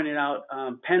Dave pointed out,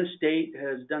 Penn State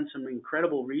has done some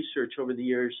incredible research over the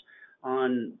years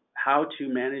on how to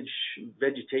manage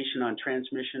vegetation on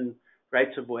transmission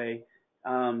rights of way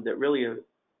that really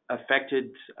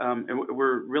affected and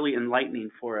were really enlightening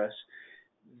for us.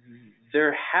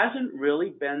 There hasn't really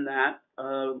been that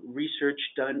research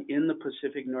done in the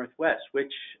Pacific Northwest,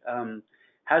 which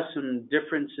has some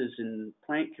differences in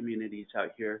plant communities out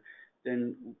here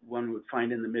than one would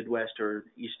find in the Midwest or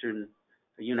Eastern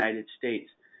United States.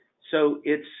 So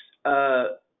it's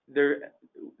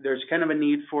there's kind of a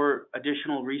need for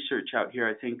additional research out here,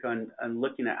 I think, on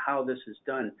looking at how this is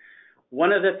done.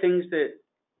 One of the things that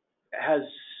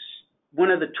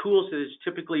one of the tools that has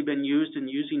typically been used in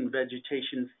using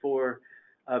vegetation for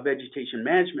vegetation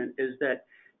management is that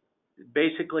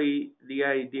basically the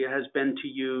idea has been to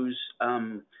use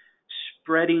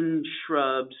spreading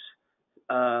shrubs,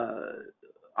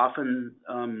 often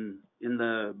in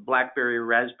the blackberry or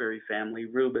raspberry family,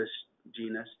 rubus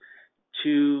genus,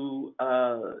 to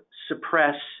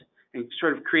suppress and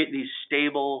sort of create these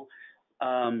stable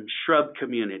shrub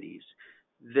communities.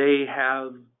 They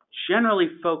have generally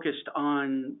focused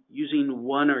on using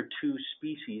 1 or 2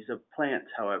 species of plants,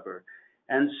 however.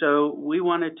 And so we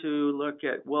wanted to look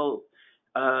at, well,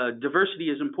 diversity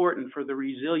is important for the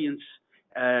resilience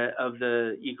of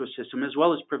the ecosystem, as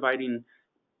well as providing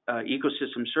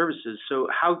ecosystem services. So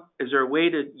is there a way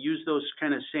to use those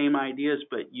kind of same ideas,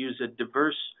 but use a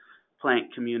diverse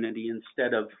plant community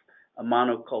instead of a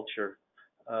monoculture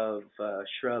of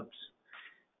shrubs?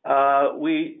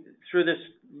 Through this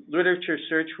literature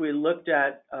search, we looked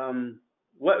at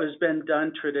what has been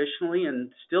done traditionally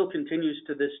and still continues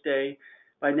to this day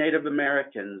by Native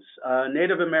Americans.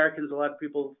 Native Americans, a lot of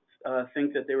people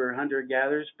think that they were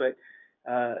hunter-gatherers, but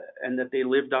and that they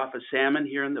lived off of salmon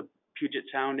here in the Puget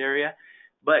Sound area.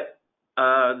 But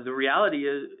the reality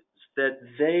is that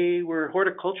they were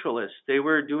horticulturalists. They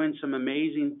were doing some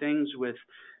amazing things with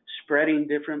spreading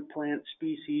different plant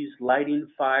species, lighting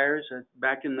fires.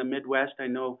 Back in the Midwest, I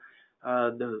know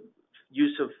the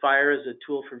use of fire as a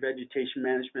tool for vegetation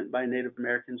management by Native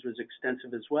Americans was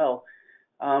extensive as well.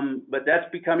 But that's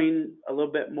becoming a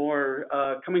little bit more,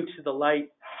 coming to the light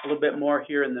a little bit more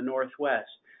here in the Northwest.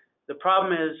 The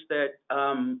problem is that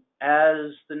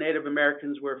as the Native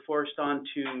Americans were forced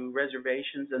onto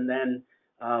reservations and then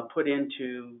put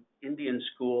into Indian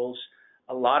schools,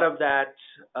 a lot of that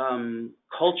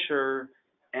culture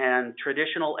and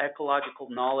traditional ecological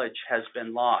knowledge has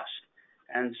been lost.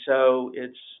 And so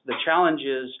the challenge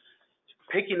is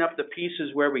picking up the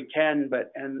pieces where we can,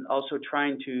 and also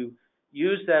trying to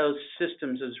use those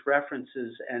systems as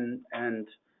references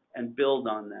and build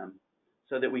on them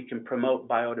so that we can promote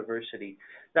biodiversity.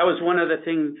 That was one of the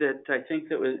things that I think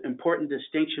that was an important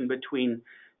distinction between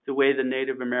the way the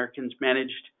Native Americans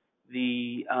managed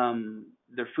the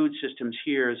their food systems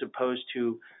here as opposed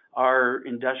to our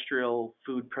industrial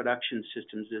food production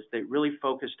systems is they really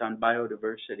focused on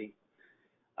biodiversity.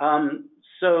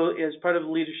 So as part of the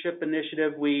leadership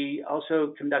initiative, we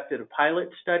also conducted a pilot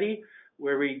study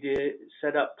where we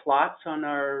set up plots on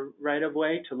our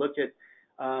right-of-way to look at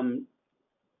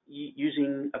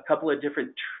using a couple of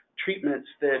different treatments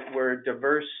that were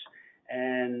diverse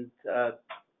and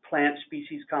plant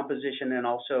species composition, and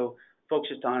also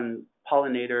focused on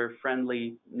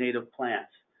pollinator-friendly native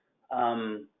plants.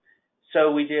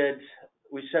 So we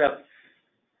set up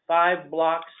 5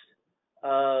 blocks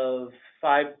of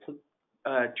 5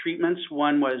 treatments.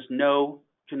 One was no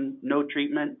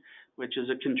treatment, which is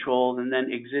a control, and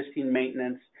then existing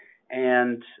maintenance,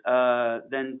 and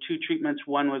then 2 treatments.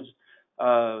 One was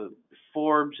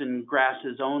forbs and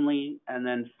grasses only, and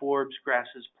then forbs,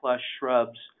 grasses plus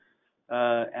shrubs,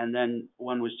 and then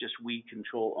one was just weed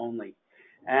control only.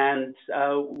 And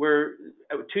we're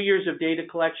 2 years of data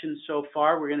collection so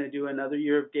far. We're going to do another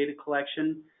year of data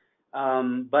collection,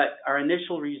 but our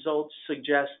initial results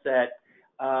suggest that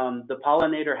the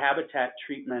pollinator habitat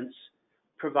treatments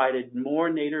provided more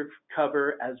native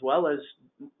cover as well as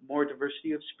more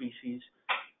diversity of species.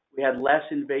 We had less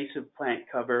invasive plant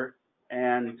cover,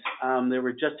 and they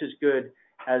were just as good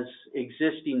as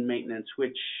existing maintenance,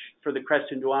 which for the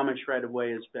Creston Duwamish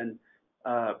right-of-way has been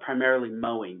primarily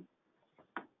mowing.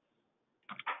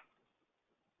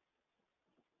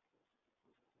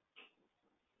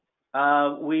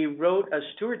 We wrote a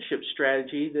stewardship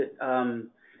strategy that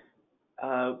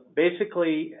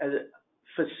basically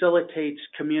facilitates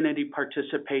community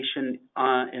participation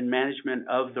in management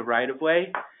of the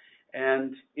right-of-way,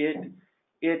 and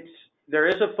there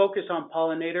is a focus on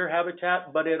pollinator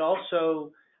habitat, but it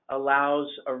also allows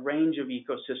a range of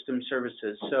ecosystem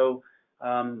services. So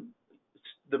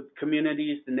the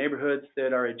communities, the neighborhoods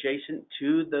that are adjacent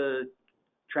to the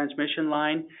transmission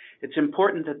line, it's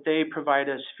important that they provide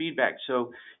us feedback.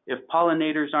 So if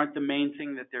pollinators aren't the main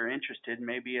thing that they're interested in,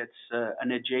 maybe it's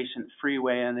an adjacent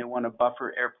freeway and they want to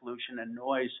buffer air pollution and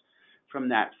noise from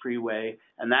that freeway,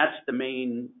 and that's the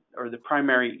main or the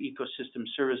primary ecosystem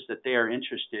service that they are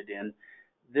interested in.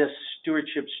 This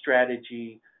stewardship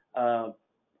strategy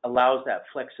allows that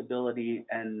flexibility,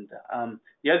 and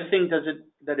the other thing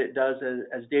that it does,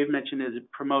 as Dave mentioned, is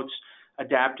it promotes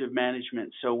adaptive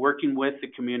management. So working with the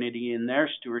community in their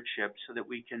stewardship so that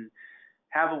we can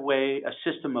have a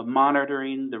system of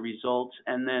monitoring the results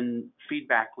and then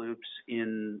feedback loops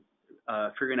in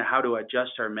figuring out how to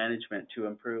adjust our management to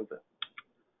improve it.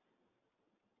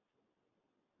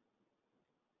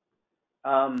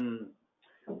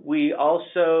 We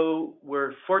also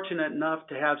were fortunate enough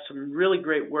to have some really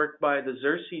great work by the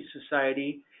Xerces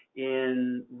Society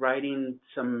in writing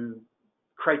some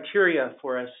criteria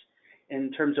for us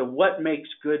in terms of what makes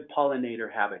good pollinator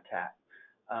habitat.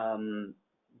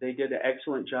 They did an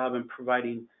excellent job in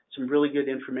providing some really good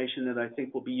information that I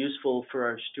think will be useful for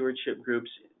our stewardship groups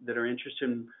that are interested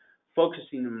in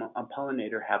focusing on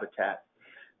pollinator habitat.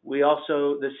 We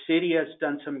also, the city has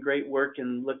done some great work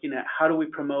in looking at how do we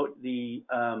promote the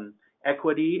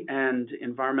equity and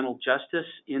environmental justice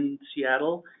in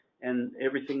Seattle and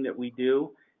everything that we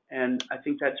do. And I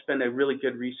think that's been a really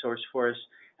good resource for us.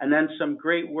 And then some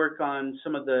great work on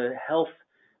some of the health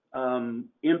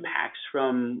impacts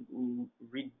from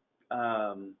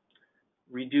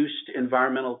reduced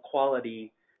environmental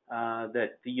quality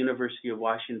that the University of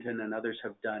Washington and others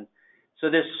have done. So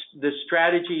this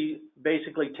strategy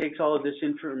basically takes all of this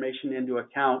information into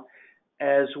account,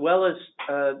 as well as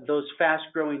those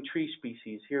fast-growing tree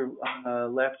species. Here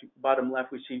on the bottom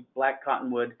left, we see black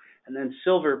cottonwood, and then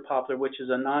silver poplar, which is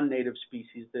a non-native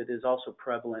species that is also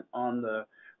prevalent on the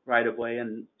right-of-way.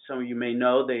 And some of you may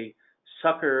know they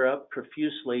sucker up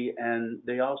profusely, and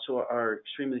they also are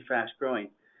extremely fast-growing.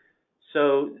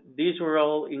 So these were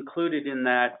all included in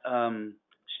that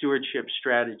stewardship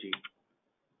strategy.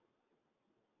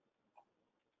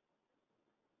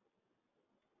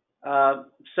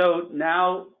 So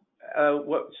now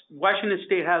Washington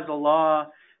State has a law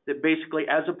that basically,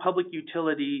 as a public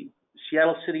utility,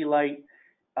 Seattle City Light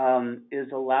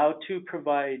is allowed to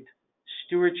provide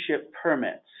stewardship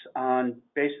permits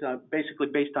basically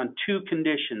based on 2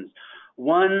 conditions.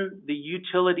 One, the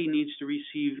utility needs to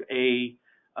receive a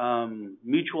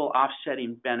mutual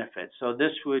offsetting benefit. So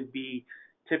this would be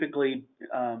typically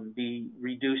the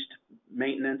reduced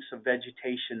maintenance of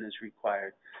vegetation is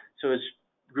required. So as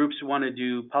groups want to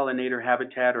do pollinator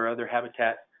habitat or other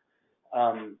habitat,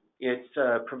 it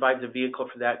provides a vehicle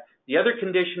for that. The other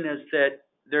condition is that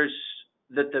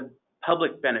the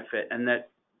public benefit and that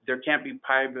there can't be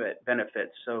private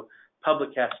benefits. So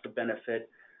public has to benefit.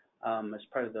 as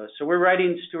part of those. So we're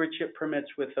writing stewardship permits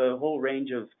with a whole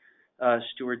range of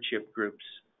stewardship groups.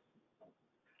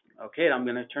 Okay, I'm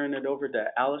going to turn it over to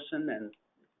Allison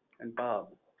and Bob.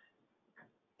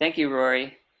 Thank you,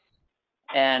 Rory.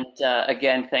 And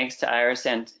again, thanks to Iris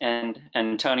and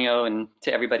Antonio and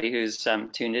to everybody who's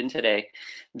tuned in today.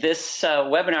 This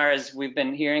webinar, as we've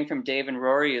been hearing from Dave and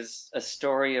Rory, is a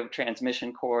story of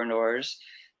transmission corridors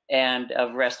and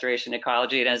of restoration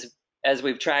ecology. And as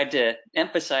we've tried to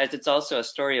emphasize, it's also a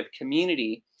story of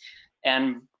community.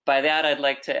 And by that, I'd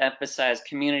like to emphasize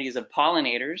communities of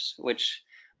pollinators, which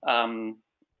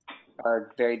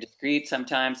are very discreet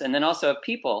sometimes, and then also of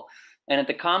people. And at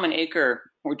the Common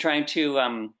Acre, we're trying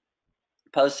to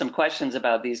pose some questions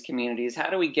about these communities. How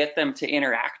do we get them to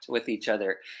interact with each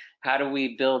other? How do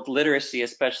we build literacy,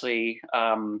 especially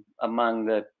among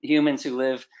the humans who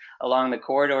live along the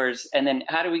corridors? And then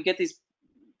how do we get these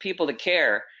people to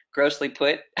care? Grossly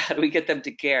put, how do we get them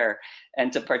to care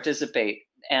and to participate?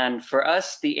 And for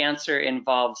us, the answer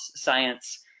involves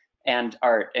science and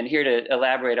art. And here to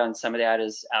elaborate on some of that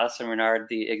is Alison Renard,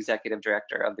 the Executive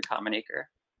Director of the Common Acre.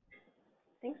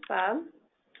 Thanks, Bob.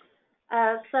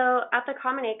 So at the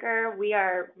Common Acre, we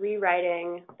are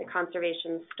rewriting the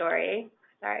conservation story.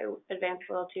 Sorry, I advanced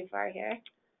a little too far here.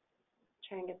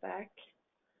 Try and get back.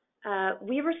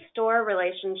 We restore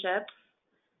relationships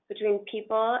between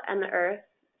people and the earth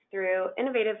through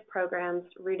innovative programs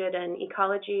rooted in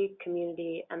ecology,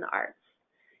 community, and the arts.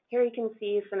 Here you can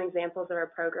see some examples of our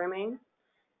programming.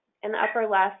 In the upper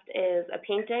left is a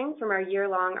painting from our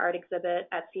year-long art exhibit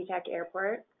at SeaTac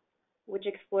Airport, which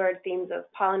explored themes of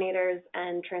pollinators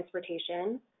and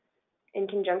transportation in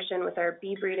conjunction with our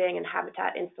bee breeding and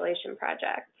habitat installation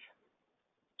project.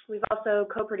 We've also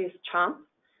co-produced Chomp,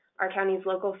 our county's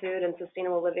local food and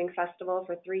sustainable living festival,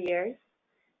 for 3 years.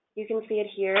 You can see it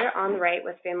here on the right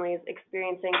with families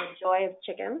experiencing the joy of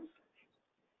chickens.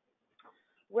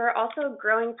 We're also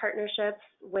growing partnerships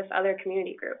with other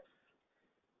community groups.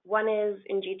 One is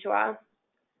Injitua,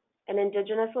 an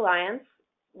indigenous alliance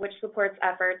which supports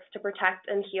efforts to protect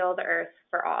and heal the earth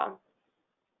for all.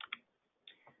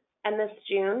 And this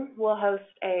June, we'll host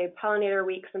a Pollinator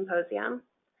Week symposium.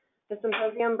 The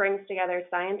symposium brings together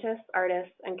scientists,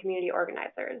 artists, and community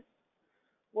organizers.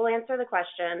 We'll answer the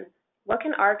question, what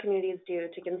can our communities do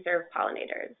to conserve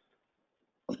pollinators?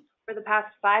 For the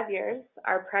past 5 years,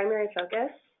 our primary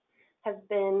focus has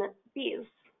been bees.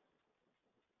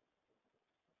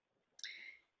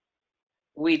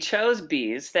 We chose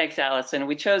bees, thanks Allison.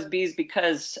 We chose bees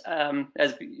because,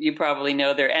 as you probably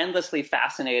know, they're endlessly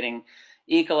fascinating,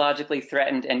 ecologically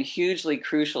threatened, and hugely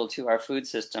crucial to our food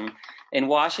system. In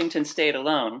Washington state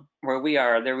alone, where we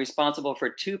are, they're responsible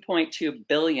for 2.2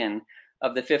 billion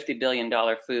of the $50 billion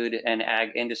food and ag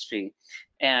industry.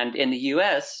 And in the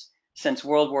US, since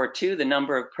World War II, the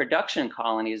number of production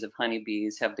colonies of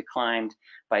honeybees have declined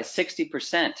by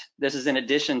 60%. This is in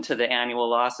addition to the annual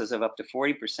losses of up to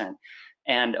 40%.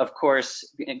 And of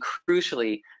course,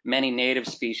 crucially, many native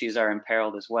species are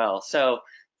imperiled as well. So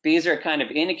bees are kind of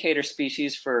indicator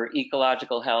species for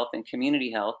ecological health and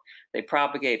community health. They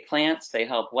propagate plants, they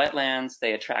help wetlands,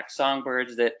 they attract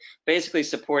songbirds, that basically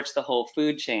supports the whole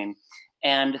food chain.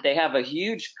 And they have a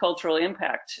huge cultural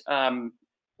impact.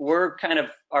 We're kind of,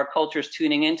 our culture's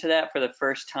tuning into that for the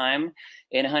first time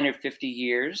in 150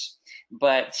 years.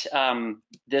 But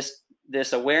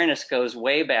this awareness goes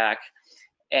way back.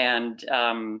 And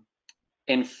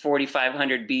in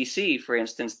 4500 BC, for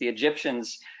instance, the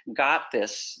Egyptians got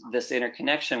this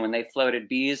interconnection when they floated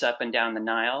bees up and down the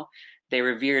Nile. They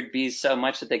revered bees so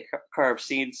much that they carved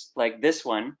seeds like this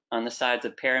one on the sides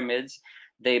of pyramids.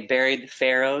 They buried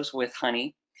pharaohs with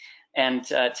honey. And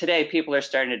today, people are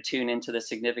starting to tune into the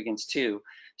significance too.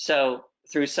 So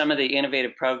through some of the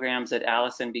innovative programs that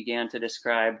Allison began to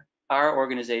describe, our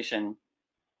organization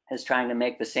is trying to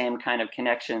make the same kind of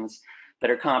connections that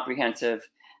are comprehensive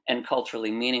and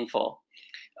culturally meaningful.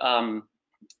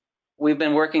 We've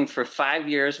been working for 5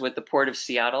 years with the Port of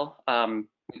Seattle.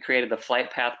 We created the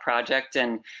Flight Path Project,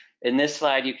 and in this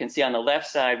slide you can see on the left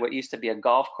side what used to be a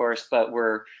golf course, but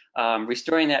we're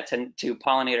restoring that to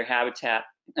pollinator habitat,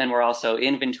 and we're also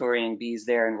inventorying bees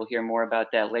there, and we'll hear more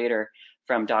about that later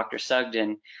from Dr.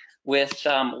 Sugden. With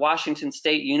Washington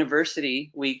State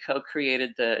University, we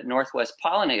co-created the Northwest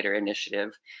Pollinator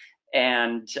Initiative,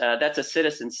 and that's a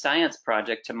citizen science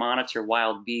project to monitor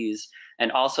wild bees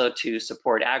and also to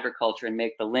support agriculture and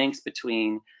make the links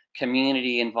between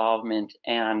community involvement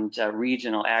and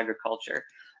regional agriculture.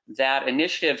 That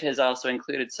initiative has also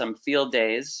included some field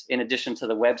days in addition to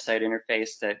the website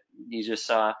interface that you just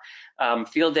saw.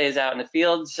 field days out in the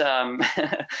fields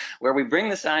where we bring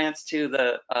the science to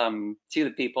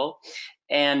the people.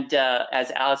 And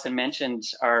as Allison mentioned,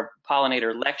 our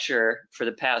pollinator lecture for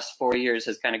the past 4 years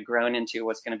has kind of grown into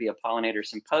what's going to be a pollinator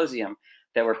symposium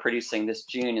that we're producing this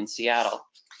June in Seattle.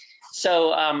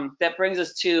 So that brings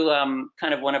us to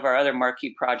kind of one of our other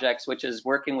marquee projects, which is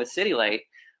working with City Light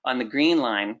on the Green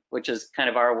Line, which is kind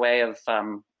of our way of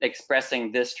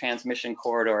expressing this transmission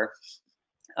corridor.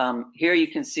 Here you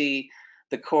can see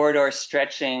the corridor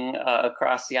stretching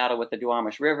across Seattle with the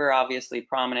Duwamish River, obviously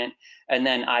prominent, and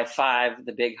then I-5,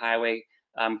 the big highway,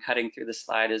 cutting through the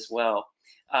slide as well.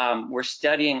 We're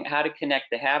studying how to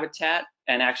connect the habitat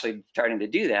and actually starting to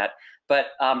do that, but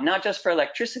not just for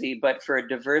electricity, but for a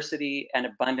diversity and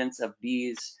abundance of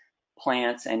bees,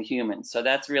 plants, and humans. So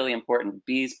that's really important.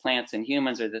 Bees, plants, and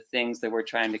humans are the things that we're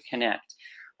trying to connect.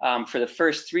 For the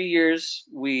first 3 years,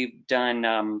 we've done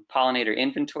pollinator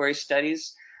inventory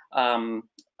studies,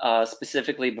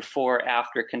 specifically before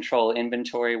after control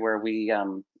inventory, where we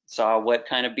saw what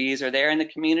kind of bees are there in the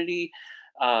community.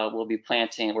 We're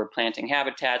planting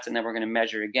habitats, and then we're going to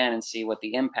measure again and see what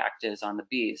the impact is on the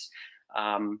bees.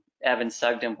 Evan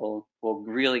Sugden will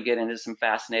really get into some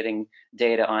fascinating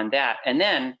data on that. And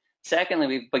then secondly,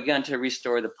 we've begun to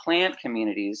restore the plant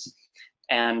communities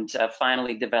and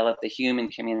finally develop the human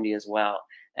community as well.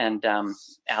 And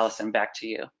Allison, back to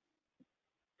you.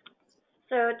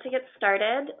 So to get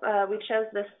started, we chose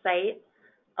this site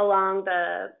along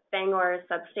the Bangor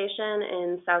substation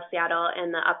in South Seattle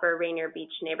in the Upper Rainier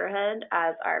Beach neighborhood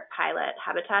as our pilot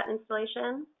habitat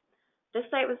installation. This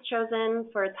site was chosen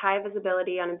for its high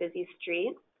visibility on a busy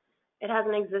street. It has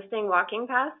an existing walking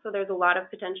path, so there's a lot of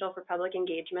potential for public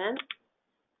engagement.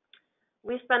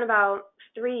 We spent about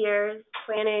 3 years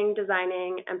planning,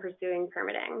 designing, and pursuing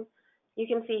permitting. You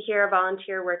can see here a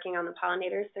volunteer working on the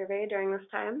pollinator survey during this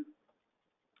time.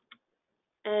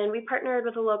 And we partnered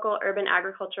with a local urban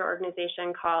agriculture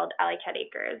organization called Alleycat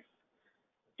Acres.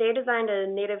 They designed a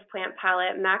native plant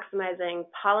palette maximizing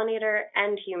pollinator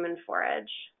and human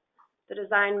forage. The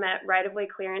design met right-of-way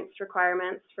clearance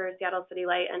requirements for Seattle City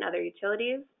Light and other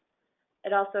utilities.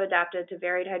 It also adapted to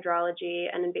varied hydrology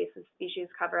and invasive species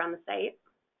cover on the site.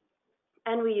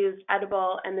 And we used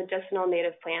edible and medicinal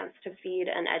native plants to feed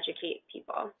and educate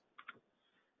people.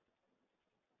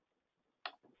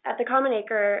 At the Common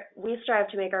Acre, we strive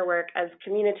to make our work as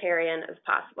communitarian as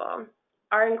possible.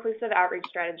 Our inclusive outreach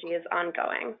strategy is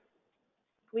ongoing.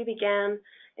 We began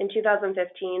in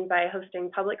 2015 by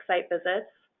hosting public site visits,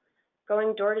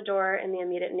 going door to door in the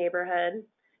immediate neighborhood,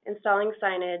 installing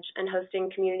signage, and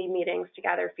hosting community meetings to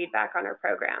gather feedback on our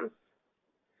programs.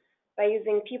 By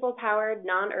using people-powered,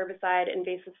 non-herbicide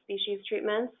invasive species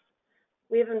treatments,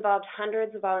 we have involved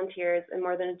hundreds of volunteers in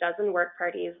more than a dozen work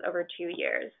parties over 2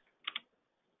 years.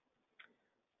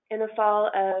 In the fall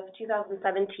of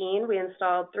 2017, we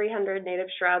installed 300 native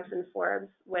shrubs and forbs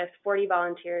with 40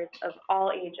 volunteers of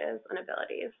all ages and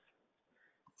abilities.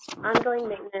 Ongoing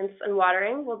maintenance and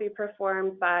watering will be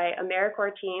performed by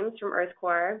AmeriCorps teams from Earth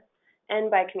Corps and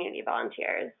by community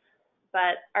volunteers,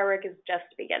 but our work is just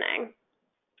beginning.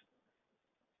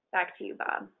 Back to you,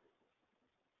 Bob.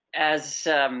 As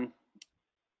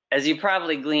you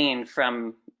probably gleaned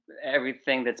from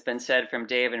everything that's been said from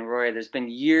Dave and Roy, there's been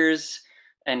years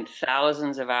and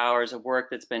thousands of hours of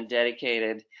work that's been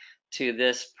dedicated to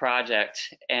this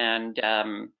project, and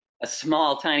a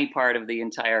small, tiny part of the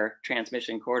entire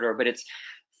transmission corridor, but it's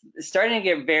starting to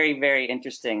get very, very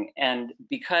interesting. And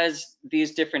because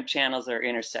these different channels are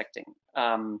intersecting,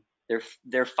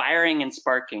 they're firing and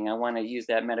sparking. I want to use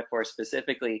that metaphor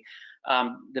specifically.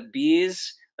 The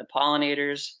bees, the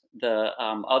pollinators, the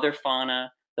other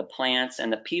fauna, the plants,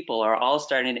 and the people are all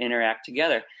starting to interact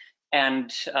together.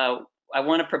 And I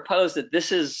want to propose that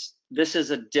this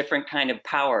is a different kind of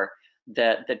power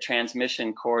that the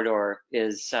transmission corridor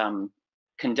is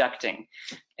conducting,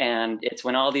 and it's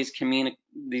when all these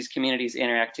communities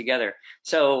interact together.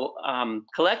 So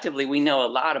collectively, we know a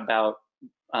lot about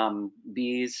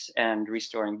bees and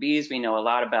restoring bees. We know a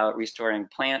lot about restoring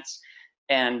plants,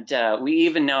 and we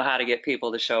even know how to get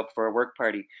people to show up for a work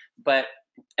party. But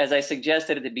as I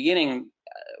suggested at the beginning,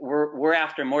 we're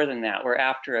after more than that. We're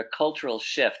after a cultural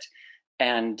shift.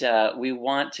 And we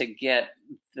want to get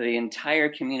the entire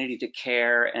community to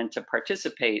care and to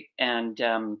participate. And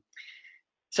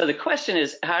so the question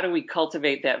is, how do we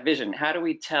cultivate that vision? How do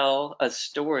we tell a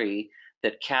story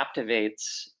that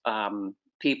captivates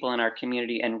people in our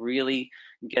community and really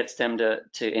gets them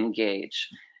to engage?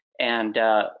 And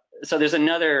so there's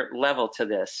another level to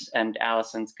this, and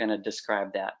Allison's going to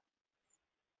describe that.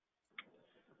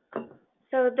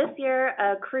 So this year,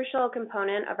 a crucial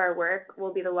component of our work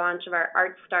will be the launch of our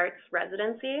Art Starts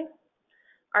residency.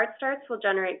 Art Starts will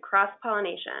generate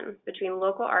cross-pollination between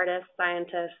local artists,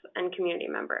 scientists, and community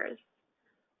members.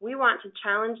 We want to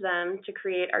challenge them to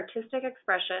create artistic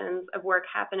expressions of work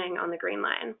happening on the Green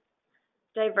Line.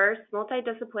 Diverse,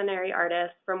 multidisciplinary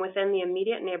artists from within the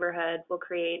immediate neighborhood will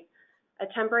create a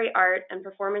temporary art and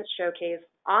performance showcase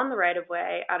on the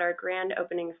right-of-way at our grand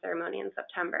opening ceremony in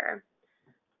September.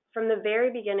 From the very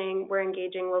beginning, we're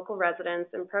engaging local residents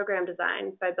in program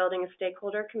design by building a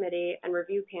stakeholder committee and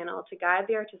review panel to guide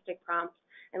the artistic prompts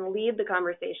and lead the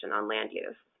conversation on land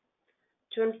use.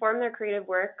 To inform their creative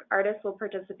work, artists will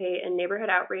participate in neighborhood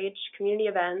outreach, community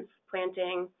events,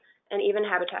 planting, and even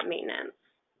habitat maintenance.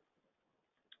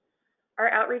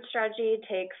 Our outreach strategy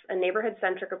takes a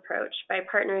neighborhood-centric approach by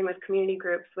partnering with community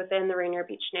groups within the Rainier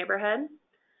Beach neighborhood.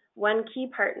 One key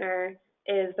partner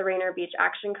is the Rainier Beach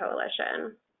Action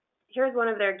Coalition. Here's one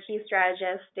of their key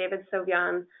strategists, David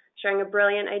Sauvion, sharing a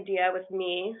brilliant idea with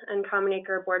me and Common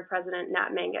Acre Board President Nat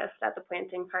Mangus at the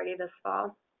planting party this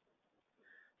fall.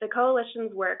 The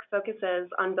coalition's work focuses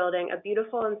on building a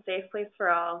beautiful and safe place for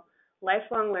all,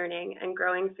 lifelong learning, and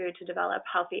growing food to develop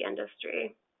healthy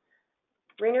industry.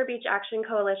 Rainier Beach Action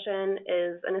Coalition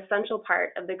is an essential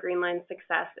part of the Green Line's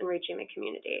success in reaching the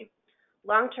community.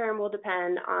 Long-term will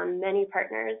depend on many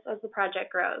partners as the project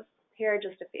grows. Here are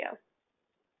just a few.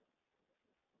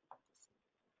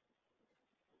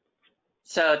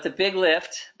 So it's a big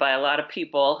lift by a lot of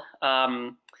people.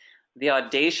 The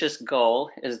audacious goal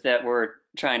is that we're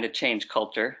trying to change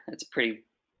culture. It's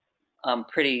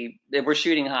we're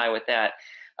shooting high with that.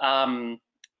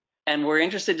 And we're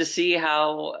interested to see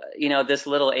how, this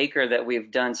little acre that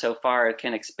we've done so far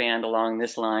can expand along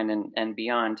this line and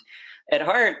beyond. At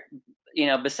heart,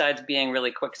 besides being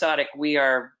really quixotic, we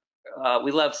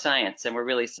love science, and we're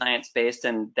really science-based,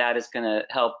 and that is going to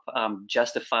help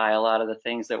justify a lot of the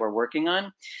things that we're working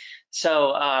on.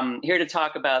 So here to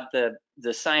talk about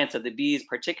the science of the bees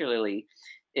particularly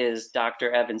is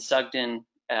Dr. Evan Sugden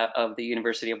of the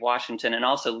University of Washington, and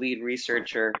also lead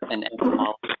researcher and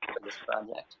entomologist for this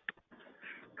project.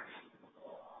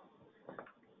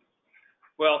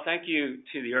 Well, thank you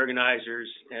to the organizers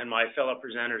and my fellow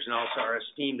presenters, and also our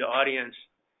esteemed audience.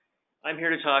 I'm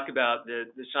here to talk about the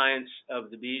science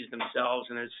of the bees themselves,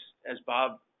 and as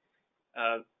Bob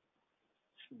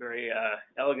very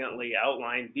elegantly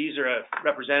outlined, bees are a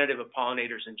representative of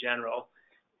pollinators in general,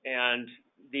 and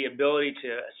the ability to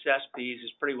assess bees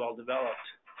is pretty well developed.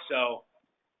 So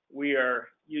we are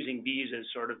using bees as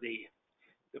sort of the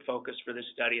focus for this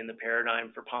study and the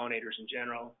paradigm for pollinators in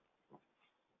general.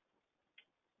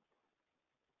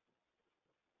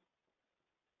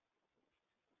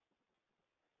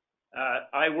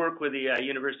 I work with the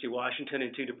University of Washington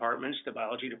in two departments, the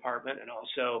biology department and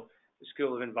also the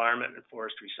School of Environment and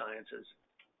Forestry Sciences.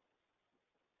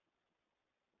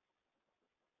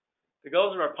 The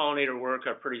goals of our pollinator work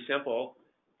are pretty simple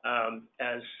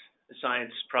as the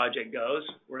science project goes.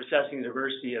 We're assessing the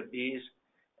diversity of bees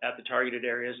at the targeted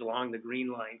areas along the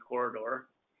Green Line corridor,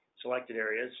 selected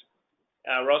areas.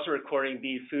 We're also recording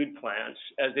bee food plants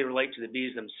as they relate to the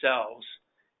bees themselves.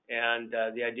 And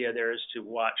the idea there is to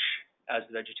watch as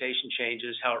the vegetation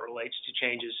changes, how it relates to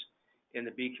changes in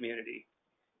the bee community.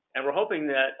 And we're hoping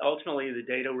that ultimately the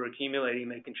data we're accumulating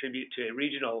may contribute to a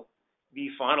regional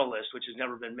bee fauna list, which has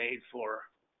never been made for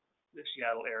the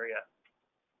Seattle area.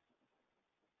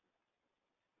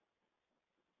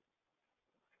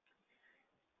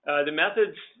 The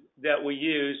methods that we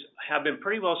use have been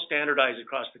pretty well standardized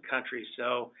across the country.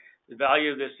 So the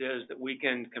value of this is that we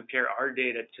can compare our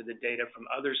data to the data from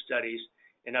other studies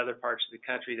in other parts of the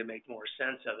country to make more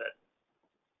sense of it.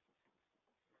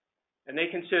 And they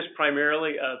consist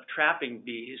primarily of trapping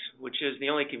bees, which is the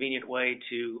only convenient way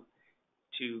to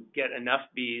get enough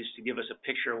bees to give us a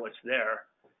picture of what's there.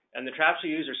 And the traps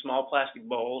we use are small plastic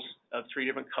bowls of 3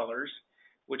 different colors,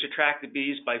 which attract the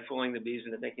bees by fooling the bees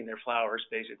into thinking they're flowers,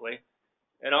 basically.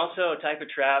 And also a type of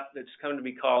trap that's come to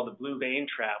be called the blue vein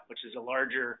trap, which is a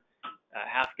larger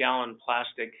half-gallon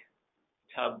plastic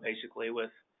tub, basically, with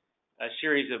a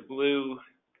series of blue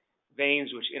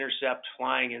veins which intercept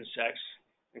flying insects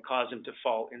and cause them to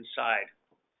fall inside.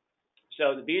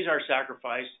 So the bees are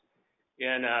sacrificed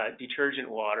in detergent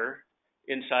water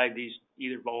inside these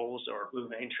either bowls or blue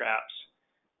vein traps.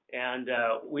 And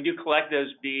we do collect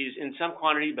those bees in some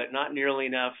quantity, but not nearly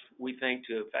enough, we think,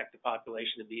 to affect the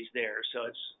population of bees there. So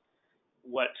it's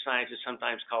what scientists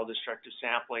sometimes call destructive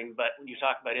sampling. But when you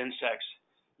talk about insects,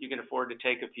 you can afford to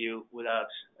take a few without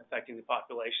affecting the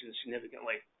population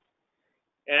significantly.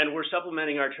 And we're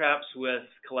supplementing our traps with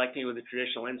collecting with the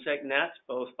traditional insect nets,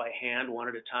 both by hand, one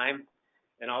at a time,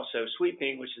 and also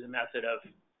sweeping, which is a method of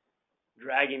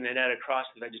dragging the net across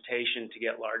the vegetation to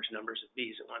get large numbers of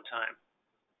bees at one time.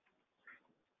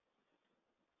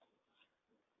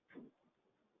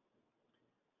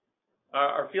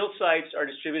 Our field sites are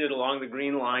distributed along the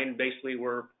green line. Basically,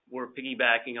 we're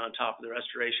piggybacking on top of the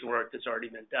restoration work that's already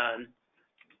been done.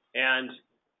 And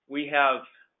we have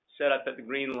set up at the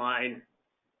green line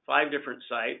 5 different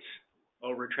sites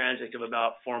over a transect of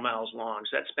about 4 miles long.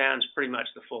 So that spans pretty much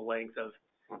the full length of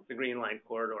the green line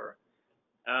corridor.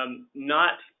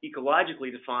 Not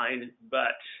ecologically defined,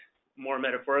 but more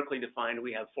metaphorically defined,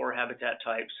 we have 4 habitat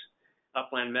types: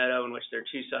 upland meadow, in which there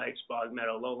are 2 sites, bog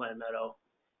meadow, lowland meadow,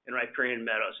 and riparian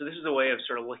meadow. So this is a way of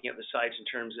sort of looking at the sites in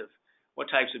terms of what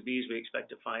types of bees we expect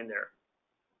to find there.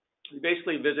 We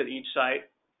basically visit each site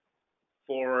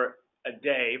for a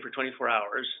day, for 24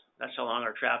 hours. That's how long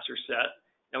our traps are set.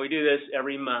 And we do this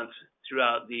every month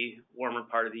throughout the warmer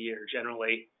part of the year,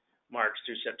 generally March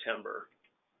through September.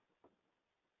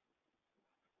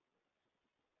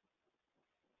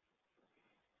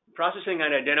 Processing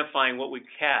and identifying what we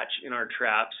catch in our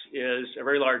traps is a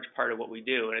very large part of what we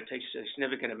do, and it takes a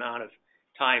significant amount of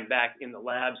time back in the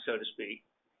lab, so to speak.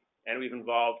 And we've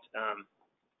involved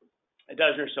a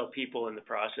dozen or so people in the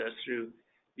process through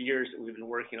the years that we've been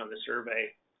working on the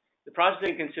survey. The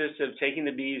processing consists of taking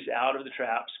the bees out of the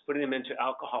traps, putting them into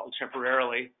alcohol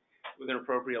temporarily with an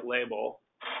appropriate label,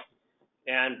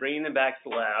 and bringing them back to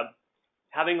the lab,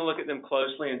 having a look at them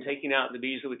closely and taking out the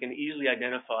bees that we can easily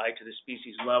identify to the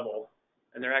species level.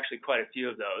 And there are actually quite a few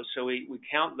of those. So we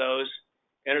count those,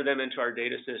 enter them into our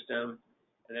data system,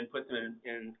 and then put them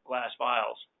in glass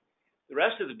vials. The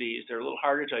rest of the bees, they're a little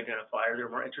harder to identify, or they're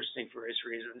more interesting for various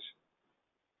reasons,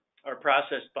 are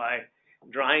processed by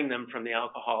drying them from the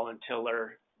alcohol until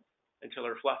they're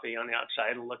fluffy on the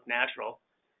outside and look natural,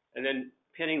 and then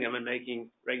pinning them and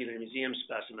making regular museum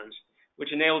specimens,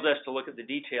 which enables us to look at the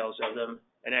details of them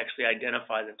and actually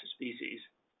identify them to species.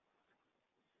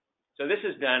 So this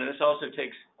is done, and this also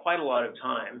takes quite a lot of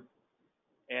time.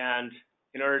 And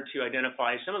in order to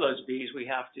identify some of those bees, we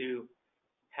have to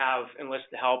enlist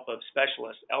the help of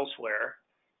specialists elsewhere.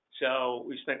 So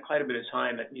we spent quite a bit of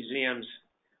time at museums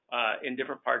in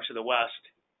different parts of the West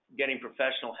getting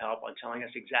professional help on telling us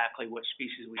exactly which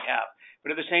species we have.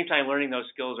 But at the same time, learning those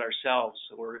skills ourselves,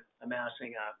 so we're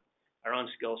amassing our own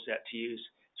skill set to use.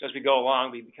 So as we go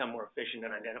along, we become more efficient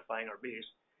in identifying our bees.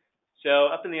 So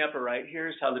up in the upper right,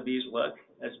 here's how the bees look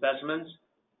as specimens.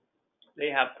 They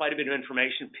have quite a bit of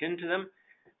information pinned to them,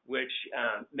 which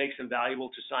makes them valuable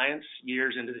to science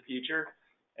years into the future.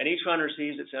 And each one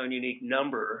receives its own unique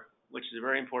number, which is a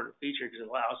very important feature because it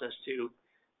allows us to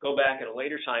go back at a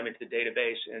later time into the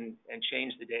database and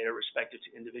change the data respective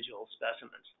to individual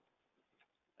specimens.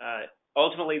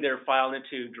 Ultimately, they're filed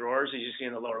into drawers, as you see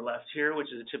in the lower left here,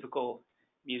 which is a typical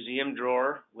museum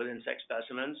drawer with insect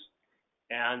specimens,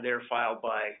 and they're filed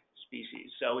by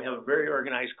species. So we have a very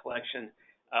organized collection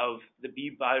of the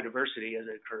bee biodiversity as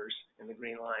it occurs in the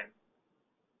green line.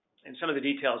 And some of the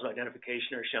details of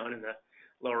identification are shown in the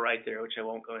lower right there, which I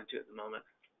won't go into at the moment.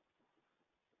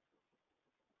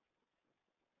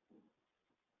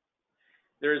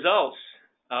 The results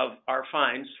of our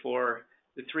finds for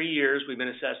the 3 years we've been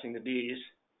assessing the bees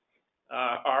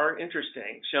are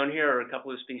interesting. Shown here are a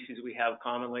couple of species we have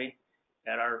commonly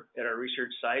at our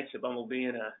research sites: a bumblebee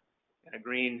and a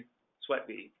green sweat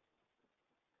bee.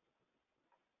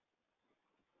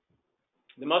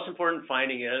 The most important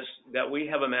finding is that we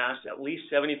have amassed at least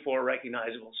 74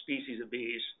 recognizable species of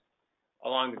bees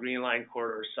along the green line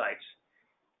corridor sites.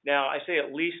 Now, I say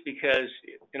at least because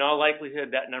in all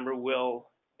likelihood that number will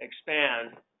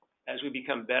expand as we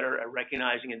become better at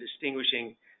recognizing and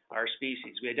distinguishing our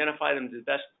species. We identify them to the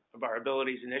best of our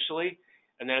abilities initially,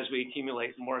 and then as we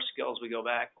accumulate more skills, we go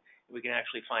back and we can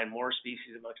actually find more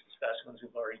species amongst the specimens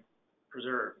we've already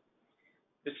preserved.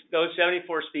 Those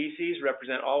 74 species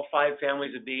represent all 5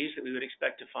 families of bees that we would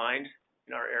expect to find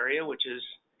in our area, which is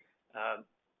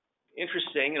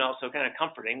interesting and also kind of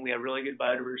comforting. We have really good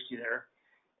biodiversity there.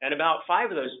 And about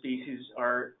 5 of those species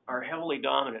are heavily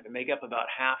dominant and make up about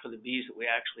half of the bees that we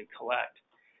actually collect.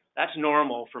 That's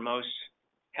normal for most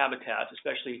habitats,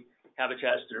 especially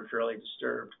habitats that are fairly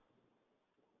disturbed.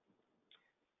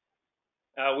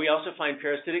 We also find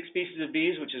parasitic species of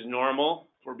bees, which is normal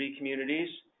for bee communities,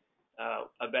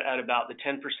 at about the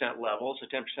 10% level. So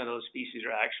 10% of those species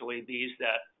are actually bees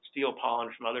that steal pollen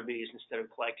from other bees instead of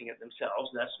collecting it themselves.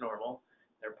 That's normal.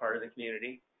 They're part of the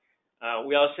community.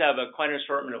 We also have quite an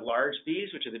assortment of large bees,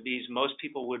 which are the bees most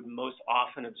people would most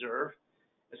often observe,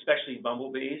 especially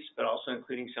bumblebees, but also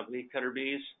including some leafcutter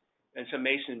bees and some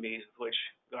mason bees, with which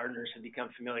gardeners have become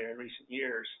familiar in recent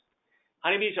years.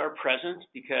 Honeybees are present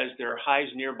because there are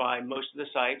hives nearby most of the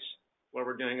sites where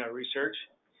we're doing our research,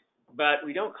 but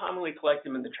we don't commonly collect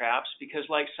them in the traps because,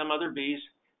 like some other bees,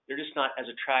 they're just not as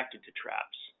attracted to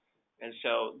traps. And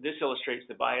so this illustrates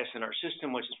the bias in our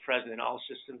system, which is present in all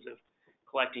systems of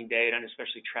collecting data, and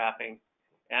especially trapping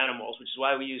animals, which is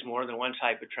why we use more than one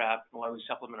type of trap and why we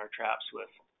supplement our traps with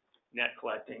net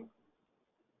collecting.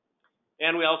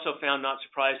 And we also found, not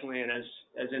surprisingly, and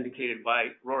as indicated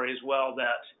by Rory as well,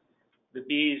 that the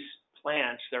bees'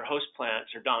 plants, their host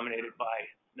plants, are dominated by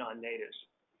non-natives.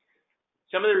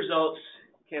 Some of the results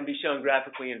can be shown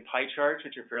graphically in pie charts,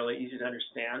 which are fairly easy to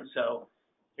understand. So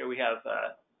here we have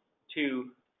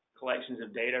two collections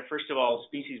of data. First of all,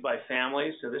 species by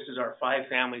families. So this is our 5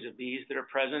 families of bees that are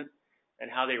present and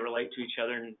how they relate to each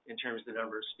other in terms of the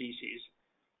number of species.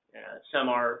 Some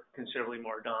are considerably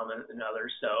more dominant than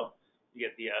others. So you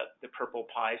get the purple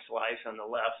pie slice on the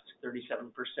left,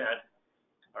 37%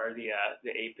 are the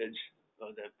aphids,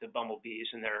 or the bumblebees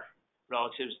and their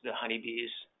relatives, the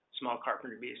honeybees, small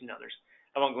carpenter bees, and others.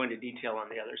 I won't go into detail on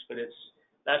the others, but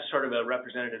that's sort of a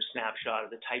representative snapshot of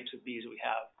the types of bees we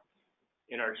have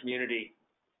in our community.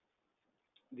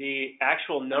 The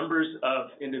actual numbers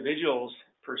of individuals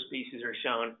per species are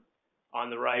shown on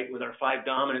the right, with our 5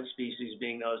 dominant species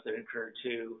being those that occur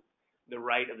to the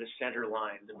right of the center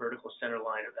line, the vertical center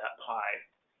line of that pie.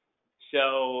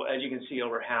 So as you can see,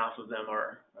 over half of them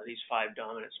are these 5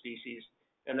 dominant species,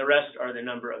 and the rest are the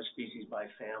number of species by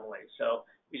family. So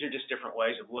these are just different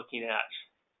ways of looking at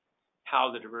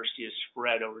how the diversity is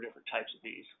spread over different types of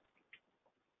bees.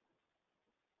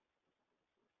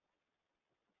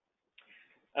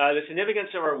 The significance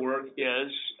of our work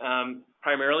is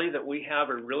primarily that we have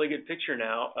a really good picture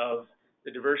now of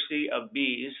the diversity of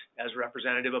bees as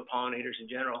representative of pollinators in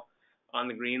general on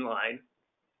the green line.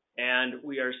 And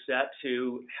we are set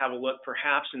to have a look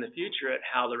perhaps in the future at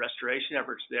how the restoration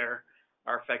efforts there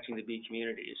are affecting the bee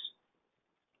communities.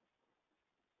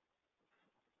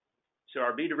 So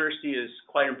our bee diversity is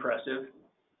quite impressive,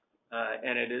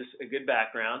 and it is a good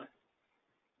background.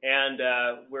 And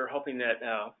we're hoping that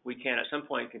we can at some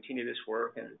point continue this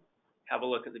work and have a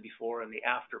look at the before and the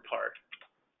after part.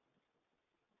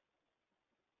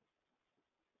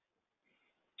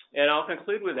 And I'll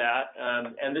conclude with that,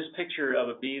 and this picture of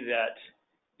a bee that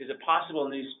is a possible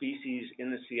new species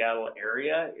in the Seattle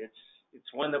area.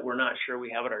 It's one that we're not sure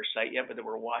we have at our site yet, but that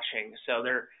we're watching. So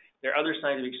there are other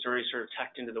scientific stories sort of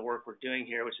tucked into the work we're doing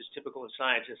here, which is typical of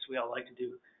scientists. We all like to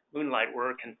do moonlight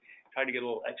work and try to get a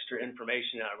little extra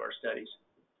information out of our studies.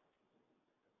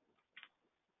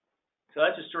 So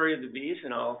that's the story of the bees,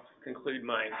 and I'll conclude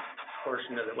my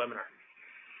portion of the webinar.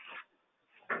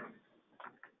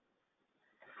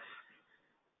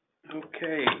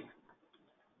 Okay.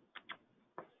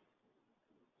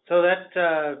 So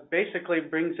that basically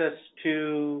brings us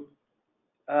to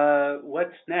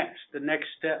what's next, the next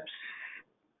steps.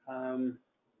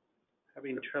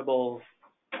 Having trouble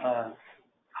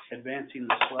advancing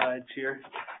the slides here.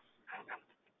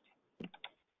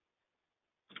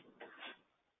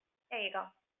 There you go.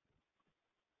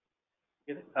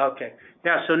 Get it? Okay.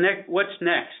 Yeah. So what's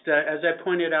next? As I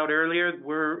pointed out earlier,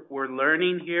 we're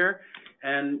learning here,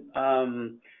 and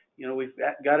you know, we've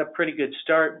got a pretty good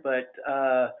start, but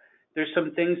there's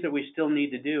some things that we still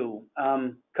need to do. A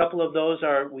couple of those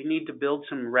are we need to build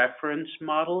some reference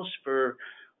models for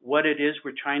what it is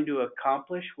we're trying to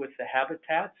accomplish with the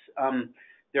habitats.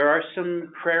 There are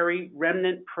some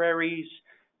remnant prairies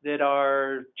that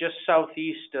are just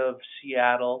southeast of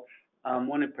Seattle,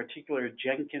 one in particular,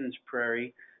 Jenkins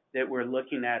Prairie, that we're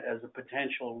looking at as a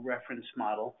potential reference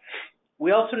model.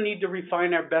 We also need to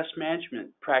refine our best management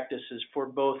practices for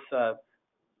both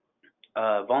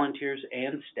volunteers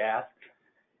and staff,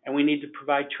 and we need to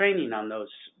provide training on those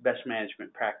best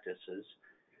management practices.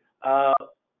 I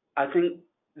think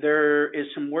there is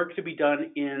some work to be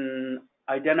done in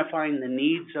identifying the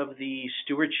needs of the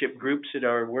stewardship groups that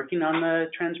are working on the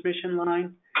transmission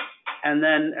line. And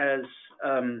then, as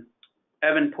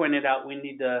Evan pointed out, we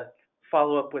need to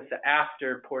follow up with the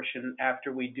after portion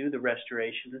after we do the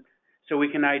restoration, so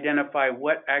we can identify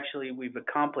what actually we've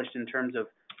accomplished in terms of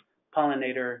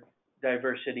pollinator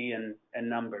diversity and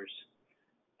numbers.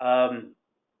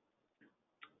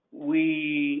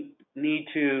 We need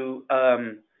to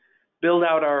build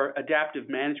out our adaptive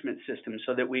management system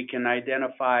so that we can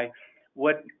identify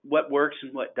what works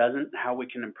and what doesn't, how we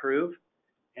can improve.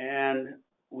 And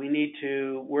we need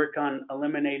to work on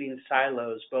eliminating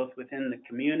silos, both within the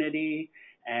community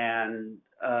and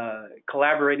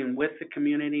collaborating with the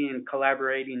community and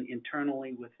collaborating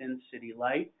internally within City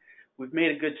Light. We've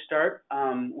made a good start.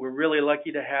 We're really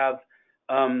lucky to have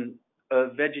a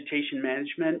vegetation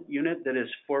management unit that is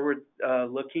forward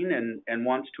looking and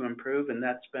wants to improve, and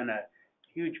that's been a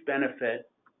huge benefit.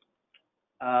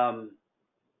 And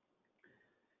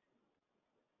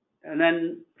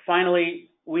then finally,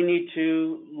 we need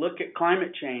to look at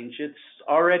climate change. It's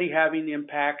already having the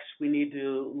impacts. We need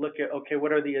to look at, okay,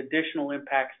 what are the additional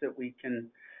impacts that we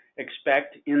can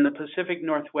expect? In the Pacific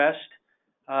Northwest,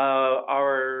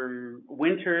 our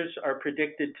winters are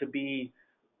predicted to be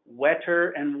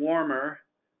wetter and warmer,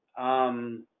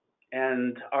 and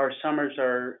our summers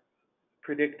are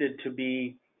predicted to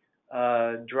be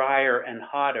drier and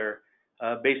hotter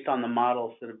based on the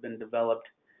models that have been developed.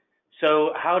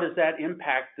 So how does that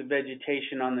impact the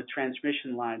vegetation on the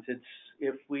transmission lines?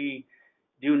 If we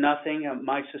do nothing,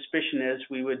 my suspicion is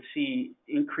we would see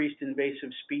increased invasive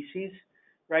species.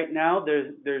 Right now,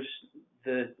 there's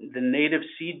the native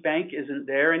seed bank isn't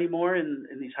there anymore in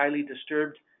these highly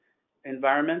disturbed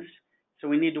environments. So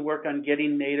we need to work on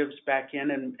getting natives back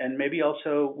in, and maybe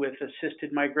also with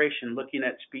assisted migration, looking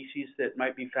at species that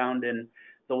might be found in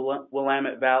the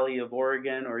Willamette Valley of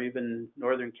Oregon or even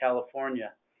Northern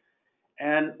California.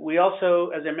 And we also,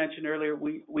 as I mentioned earlier,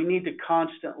 we need to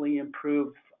constantly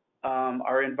improve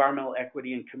our environmental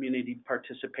equity and community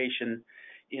participation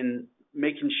in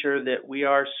making sure that we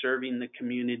are serving the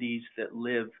communities that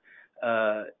live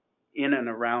in and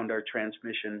around our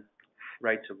transmission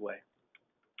rights of way.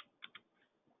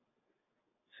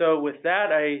 So with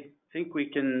that, I think we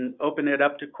can open it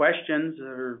up to questions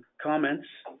or comments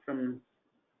from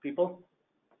people.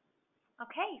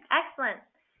 Okay, excellent.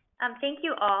 Thank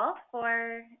you all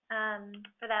for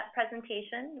that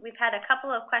presentation. We've had a couple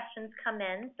of questions come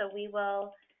in, so we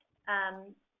will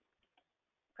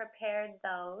prepare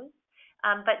those.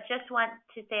 But just want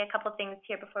to say a couple things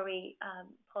here before we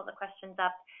pull the questions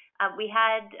up. We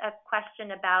had a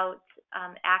question about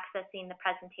accessing the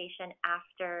presentation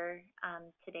after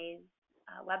today's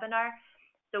webinar.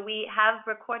 So we have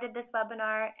recorded this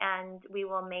webinar, and we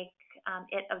will make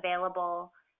it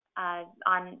available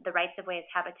on the Rights of Ways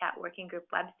Habitat Working Group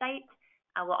website.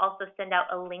 We'll also send out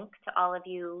a link to all of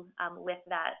you with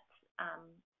that,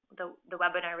 the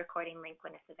webinar recording link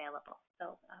when it's available.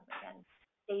 So again,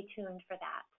 stay tuned for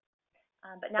that.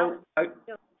 But now,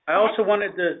 I also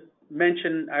wanted to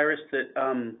mention, Iris,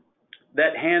 that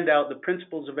that handout, the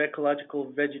Principles of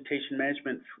Ecological Vegetation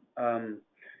Management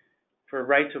for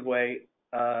Rights of Way,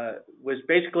 was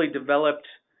basically developed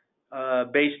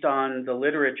based on the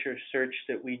literature search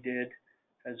that we did,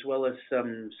 as well as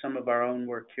some of our own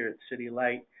work here at City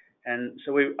Light. And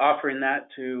so we're offering that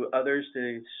to others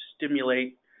to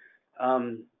stimulate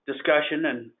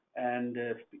discussion, and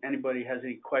if anybody has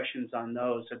any questions on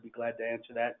those, I'd be glad to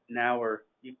answer that now, or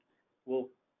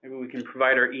maybe we can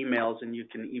provide our emails and you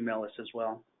can email us as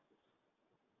well.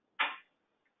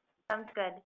 Sounds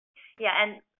good. Yeah,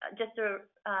 and just a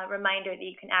reminder that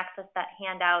you can access that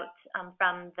handout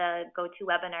from the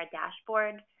GoToWebinar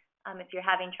dashboard. If you're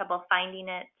having trouble finding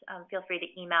it, feel free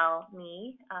to email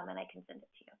me and I can send it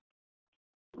to you.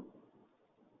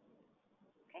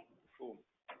 Okay. Cool.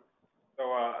 So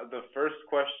the first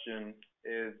question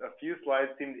is, a few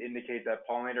slides seem to indicate that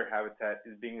pollinator habitat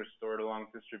is being restored along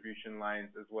distribution lines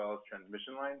as well as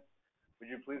transmission lines. Would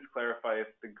you please clarify if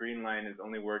the green line is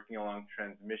only working along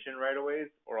transmission right-of-ways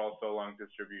or also along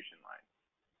distribution lines?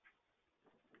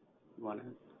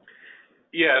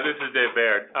 Yeah, this is Dave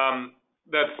Baird.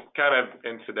 That's kind of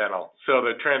incidental. So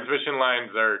the transmission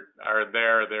lines are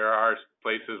there. There are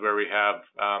places where we have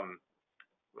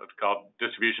what's called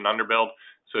distribution underbuild.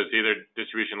 So it's either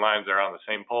distribution lines that are on the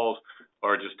same poles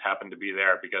or just happen to be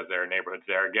there because there are neighborhoods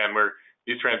there. Again,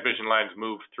 these transmission lines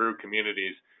move through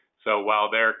communities. So while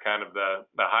they're kind of the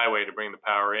highway to bring the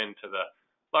power into the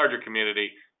larger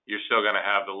community, you're still going to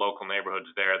have the local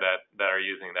neighborhoods there that are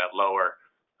using that lower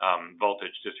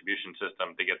voltage distribution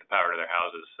system to get the power to their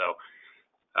houses. So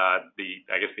I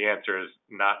guess the answer is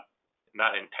not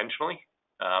intentionally,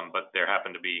 but there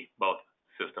happen to be both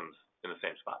systems in the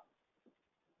same spot.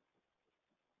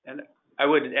 And I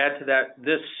would add to that,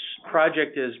 this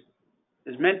project is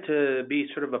meant to be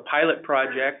sort of a pilot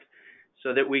project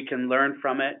so that we can learn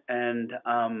from it, and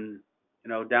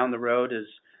down the road as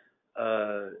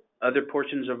other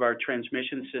portions of our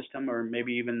transmission system, or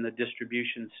maybe even the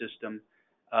distribution system,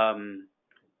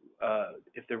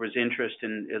 if there was interest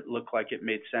and it looked like it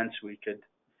made sense, we could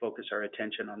focus our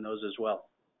attention on those as well.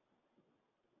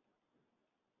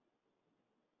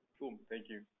 Cool, thank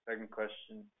you. Second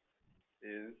question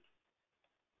is,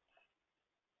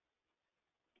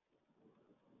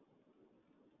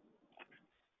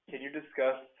 can you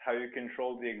discuss how you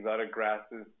control the exotic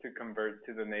grasses to convert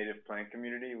to the native plant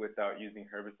community without using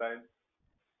herbicides?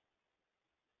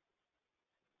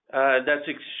 That's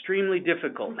extremely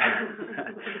difficult.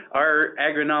 Our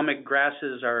agronomic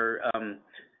grasses are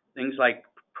things like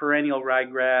perennial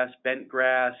ryegrass, bent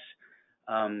grass.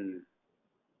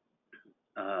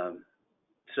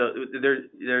 So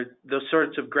they're those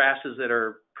sorts of grasses that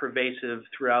are pervasive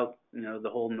throughout, the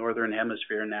whole northern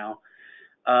hemisphere now.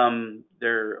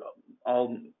 They're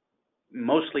all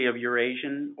mostly of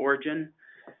Eurasian origin.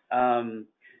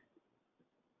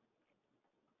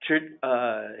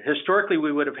 Historically,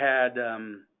 we would have had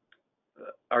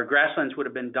our grasslands would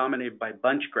have been dominated by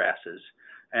bunch grasses,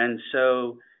 and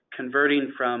so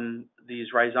converting from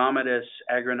these rhizomatous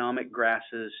agronomic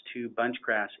grasses to bunch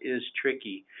grass is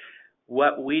tricky.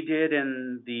 What we did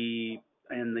in the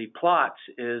plots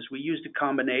is we used a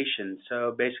combination.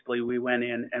 So basically, we went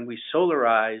in and we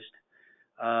solarized,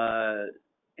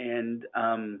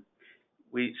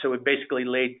 we basically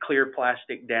laid clear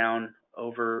plastic down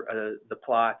over the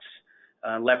plots,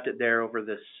 left it there over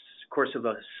the course of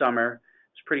a summer.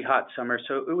 It's a pretty hot summer,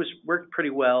 so it worked pretty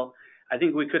well. I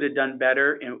think we could have done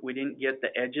better, and we didn't get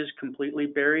the edges completely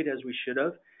buried as we should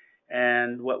have.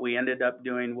 And what we ended up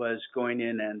doing was going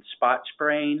in and spot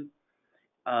spraying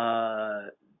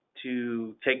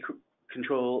to take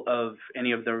control of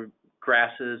any of the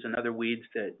grasses and other weeds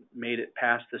that made it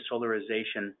past the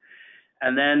solarization.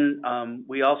 And then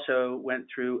we also went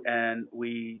through and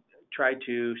we tried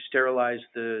to sterilize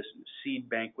the seed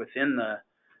bank within the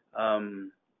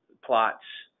plots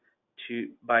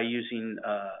by using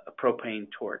a propane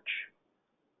torch.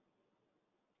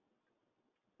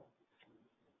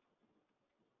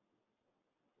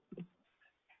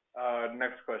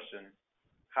 Next question.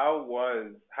 How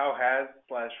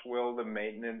has/will the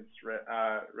maintenance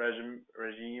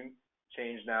regime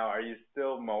change now? Are you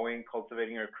still mowing,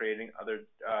 cultivating, or creating other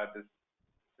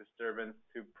disturbance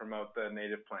to promote the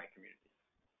native plant community?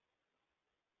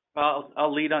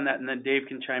 I'll lead on that, and then Dave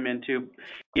can chime in too.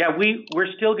 Yeah,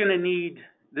 we're still going to need.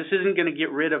 This isn't going to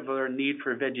get rid of our need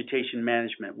for vegetation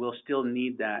management. We'll still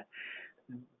need that,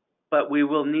 but we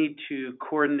will need to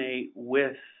coordinate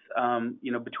with,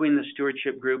 between the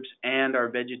stewardship groups and our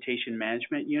vegetation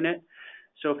management unit.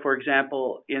 So, for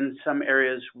example, in some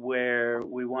areas where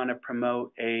we want to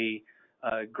promote a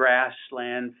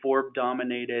grassland,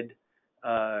 forb-dominated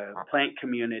plant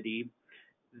community,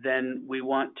 then we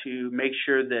want to make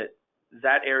sure that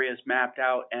that area is mapped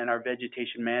out and our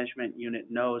vegetation management unit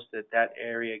knows that that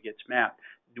area gets mapped.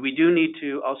 We do need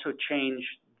to also change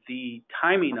the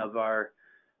timing of our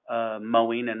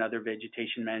mowing and other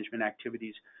vegetation management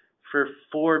activities. For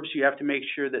forbs, you have to make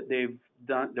sure that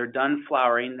they're done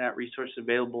flowering, that resource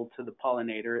available to the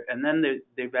pollinator, and then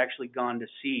they've actually gone to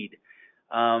seed.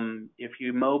 If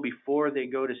you mow before they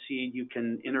go to seed, you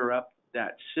can interrupt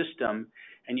that system,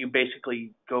 and you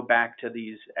basically go back to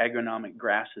these agronomic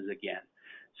grasses again.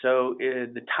 So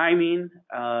the timing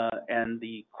and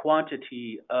the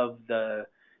quantity of the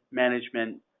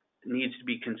management needs to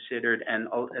be considered, and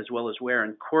as well as where,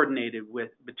 and coordinated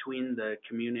between the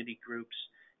community groups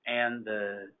and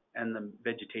the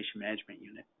vegetation management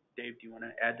unit. Dave, do you want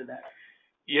to add to that?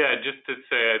 Yeah, just to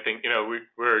say, I think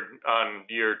we're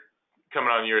coming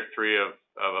on year 3 of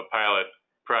a pilot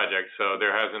project, so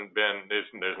there's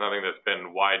nothing that's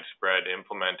been widespread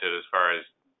implemented as far as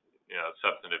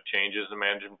substantive changes in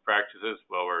management practices.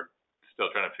 Well, we're still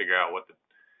trying to figure out what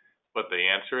the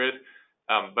answer is.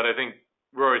 But I think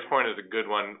Rory's point is a good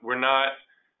one.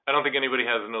 I don't think anybody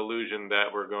has an illusion that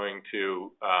we're going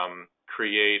to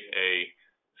create a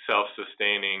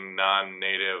self-sustaining,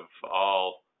 non-invasive,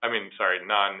 all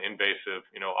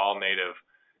native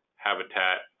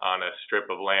habitat on a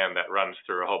strip of land that runs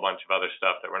through a whole bunch of other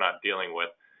stuff that we're not dealing with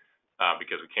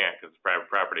because we can't, because it's private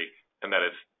property, and that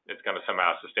it's going to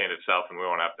somehow sustain itself and we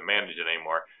won't have to manage it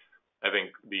anymore. I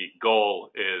think the goal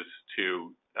is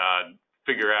to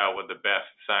figure out what the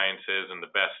best science is and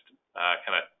the best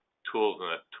kind of tools in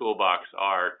the toolbox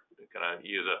are, kind of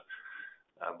use a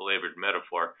belabored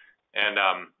metaphor, and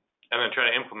then try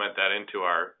to implement that into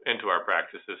our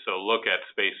practices. So look at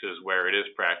spaces where it is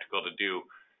practical to do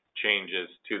changes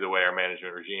to the way our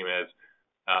management regime is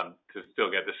to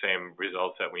still get the same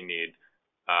results that we need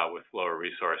with lower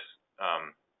resource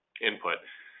input.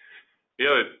 The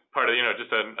other part of, just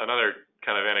another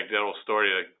kind of anecdotal story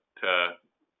to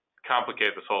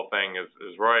complicate this whole thing is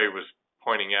Roy was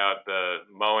pointing out, the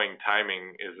mowing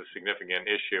timing is a significant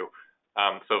issue.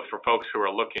 So for folks who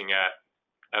are looking at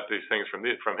these things from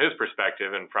his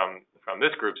perspective and from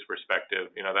this group's perspective,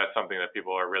 that's something that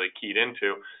people are really keyed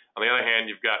into. On the other hand,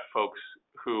 you've got folks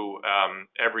who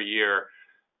every year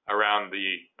around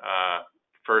the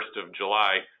 1st of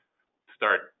July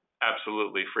start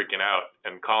absolutely freaking out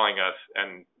and calling us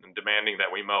and demanding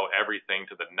that we mow everything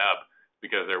to the nub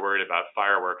because they're worried about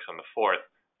fireworks on the 4th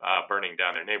burning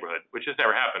down their neighborhood, which has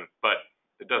never happened, but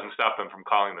it doesn't stop them from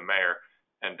calling the mayor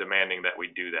and demanding that we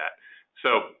do that.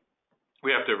 So we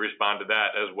have to respond to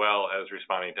that as well as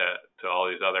responding to all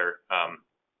these other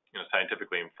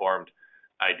scientifically informed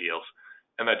ideals.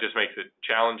 And that just makes it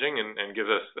challenging and gives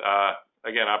us,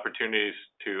 again, opportunities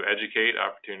to educate,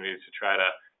 opportunities to try to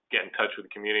get in touch with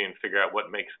the community and figure out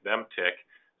what makes them tick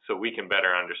so we can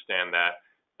better understand that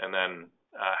and then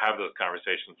have those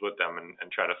conversations with them and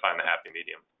try to find the happy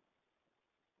medium.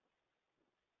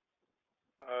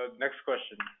 Next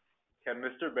question. Can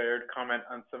Mr. Baird comment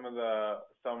on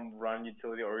some run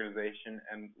utility organization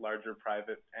and a larger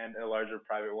private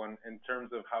one in terms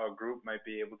of how a group might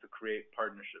be able to create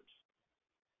partnerships?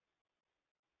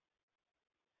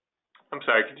 I'm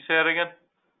sorry, could you say that again?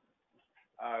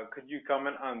 Could you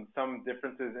comment on some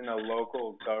differences in a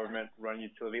local government-run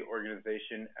utility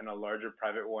organization and a larger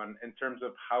private one in terms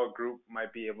of how a group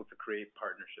might be able to create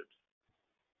partnerships?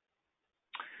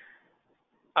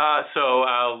 So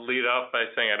I'll lead off by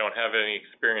saying I don't have any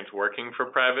experience working for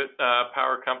private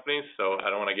power companies, so I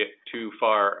don't want to get too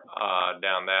far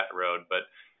down that road. But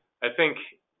I think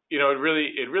it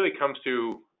really comes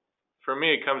to, for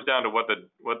me, it comes down to what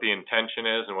the intention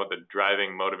is and what the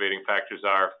driving, motivating factors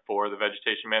are for the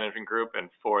vegetation management group and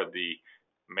for the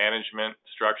management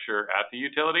structure at the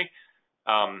utility.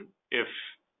 If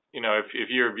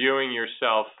you're viewing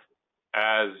yourself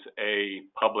as a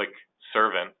public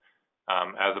servant,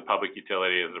 as a public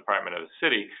utility, as a department of the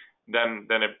city, then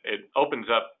it opens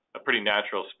up a pretty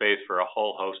natural space for a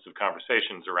whole host of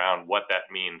conversations around what that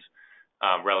means.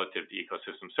 Relative to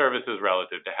ecosystem services,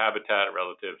 relative to habitat,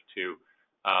 relative to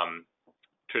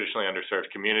traditionally underserved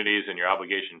communities and your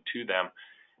obligation to them,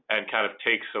 and kind of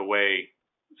takes away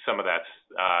some of that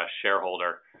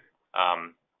shareholder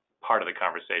part of the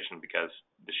conversation because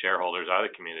the shareholders are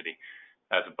the community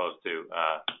as opposed to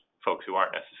folks who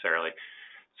aren't necessarily.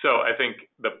 So I think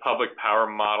the public power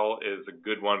model is a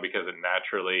good one because it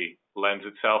naturally lends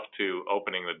itself to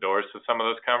opening the doors to some of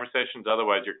those conversations.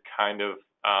 Otherwise, you're kind of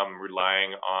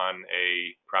relying on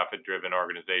a profit-driven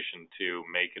organization to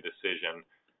make a decision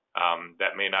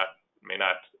that may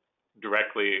not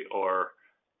directly or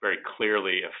very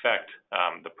clearly affect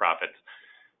the profits.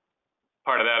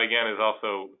 Part of that again is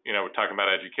also, we're talking about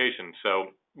education.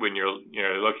 So when you're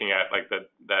looking at like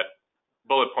that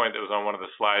bullet point that was on one of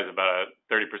the slides about a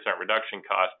 30% reduction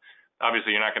cost, obviously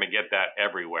you're not going to get that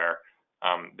everywhere.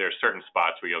 There are certain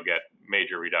spots where you'll get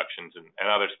major reductions and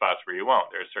other spots where you won't.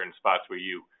 There are certain spots where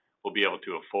you will be able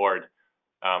to afford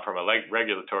from a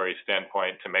regulatory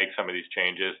standpoint to make some of these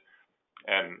changes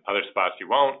and other spots you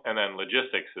won't. And then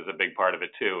logistics is a big part of it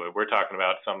too. We're talking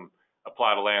about a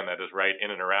plot of land that is right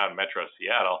in and around Metro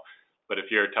Seattle. But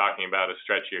if you're talking about a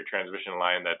stretch of your transmission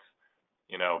line that's,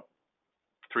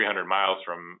 300 miles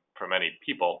from any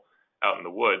people out in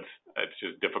the woods, it's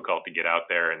just difficult to get out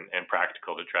there and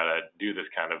practical to try to do this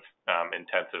kind of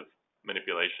intensive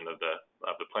manipulation of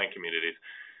the plant communities.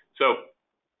 So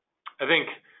I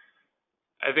think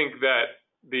that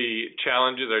the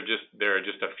challenges there are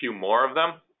just a few more of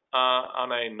them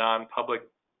on a non-public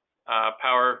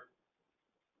power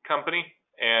company,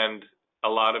 and a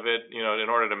lot of it, in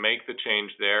order to make the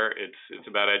change there, it's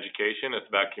about education, it's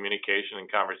about communication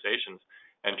and conversations,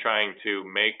 and trying to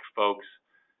make folks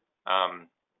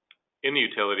in the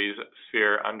utilities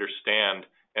sphere understand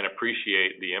and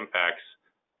appreciate the impacts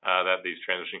that these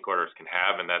transition corridors can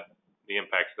have, and that the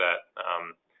impacts that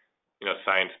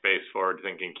science-based,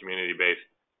 forward-thinking, community-based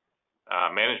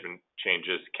management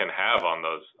changes can have on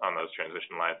those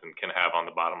transmission lines and can have on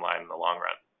the bottom line in the long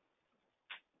run.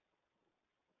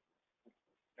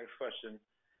 Next question.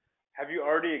 Have you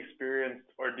already experienced,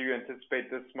 or do you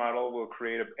anticipate this model will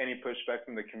create any pushback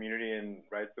from the community in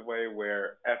rights-of-way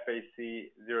where FAC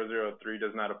 003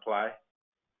 does not apply?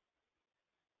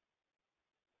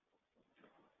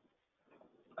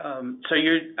 So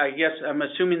I guess I'm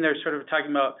assuming they're sort of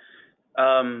talking about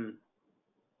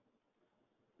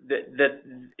that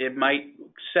it might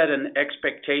set an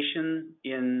expectation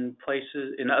in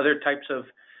other types of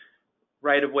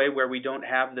right-of-way where we don't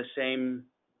have the same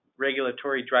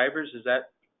regulatory drivers. Does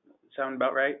that sound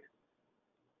about right?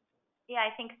 Yeah, I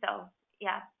think so.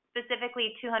 Yeah,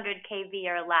 specifically 200 kV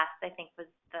or less, I think was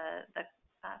the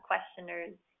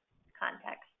questioner's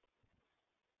context.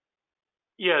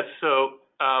 Yeah, so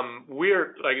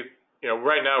we're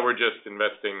right now we're just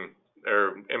investing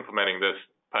or implementing this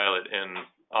pilot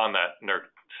on that NERC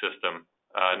system,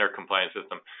 NERC compliance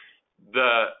system.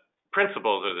 The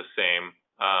principles are the same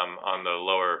on the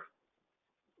lower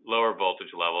lower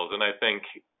voltage levels. And I think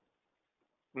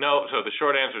no. So the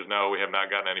short answer is no. We have not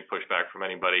gotten any pushback from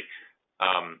anybody,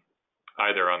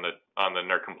 either on the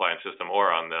NERC compliance system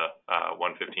or on the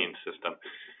 115 system.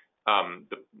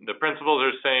 The principles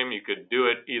are the same. You could do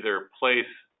it either place,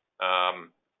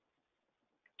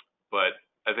 but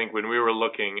I think when we were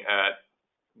looking at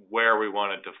where we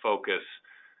wanted to focus,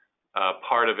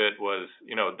 part of it was,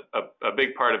 a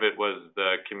big part of it was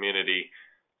the community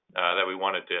that we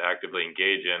wanted to actively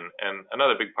engage in. And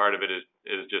another big part of it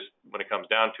is just, when it comes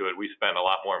down to it, we spend a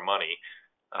lot more money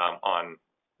on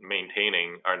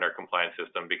maintaining our NERC compliance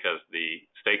system because the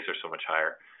stakes are so much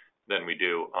higher than we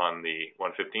do on the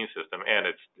 115 system, and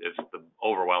it's the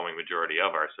overwhelming majority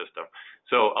of our system.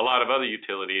 So a lot of other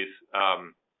utilities,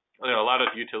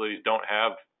 don't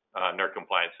have NERC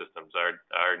compliance systems.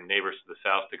 Our neighbors to the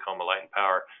south, Tacoma Light and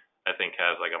Power, I think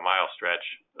has like a mile stretch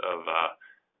of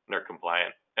NERC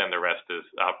compliant, and the rest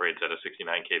operates at a 69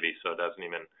 kV, so it doesn't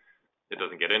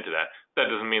get into that. That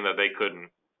doesn't mean that they couldn't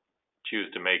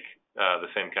choose to make the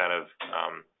same kind of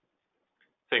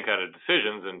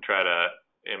decisions and try to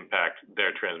impact their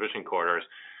transmission corridors,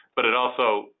 but it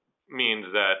also means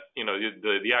that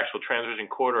the actual transmission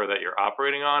corridor that you're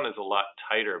operating on is a lot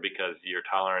tighter because your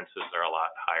tolerances are a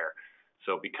lot higher.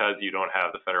 So because you don't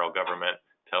have the federal government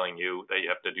telling you that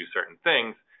you have to do certain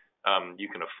things, you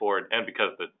can afford, and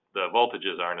because the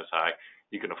voltages aren't as high,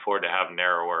 you can afford to have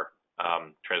narrower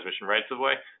transmission rights of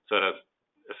way. So it has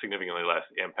a significantly less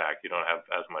impact. You don't have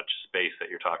as much space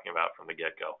that you're talking about from the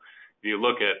get-go. If you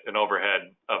look at an overhead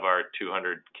of our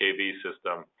 200 kV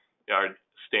system, our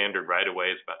standard right-of-way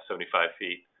is about 75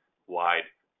 feet wide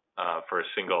for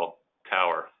a single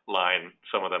tower line.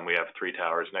 Some of them we have 3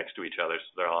 towers next to each other, so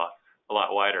they're a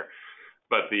lot wider.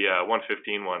 But the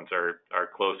 115 ones are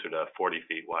closer to 40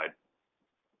 feet wide,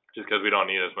 just because we don't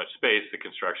need as much space. The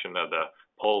construction of the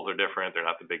poles are different. They're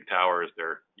not the big towers.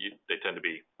 They tend to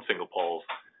be single poles,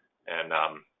 and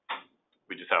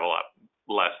we just have a lot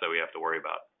less that we have to worry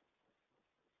about.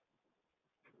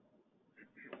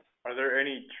 Are there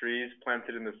any trees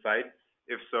planted in the site?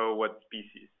 If so, what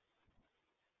species?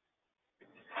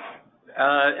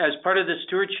 As part of the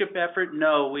stewardship effort,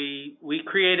 no. We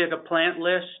created a plant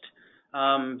list,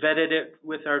 vetted it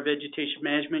with our vegetation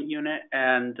management unit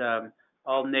and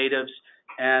all natives,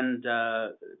 and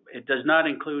it does not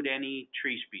include any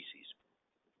tree species.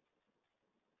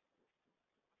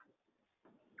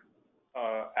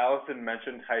 Allison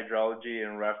mentioned hydrology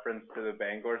in reference to the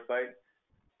Bangor site.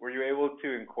 Were you able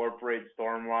to incorporate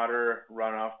stormwater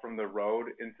runoff from the road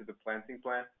into the planting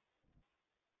plan?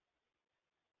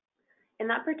 In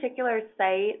that particular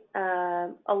site,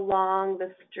 along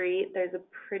the street, there's a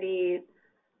pretty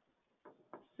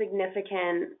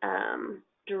significant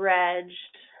drainage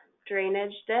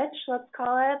ditch, let's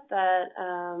call it, that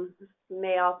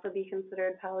may also be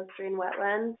considered palustrine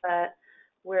wetland, but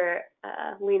we're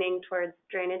leaning towards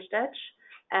drainage ditch.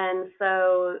 And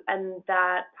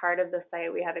that part of the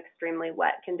site, we have extremely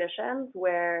wet conditions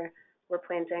where we're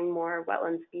planting more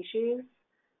wetland species,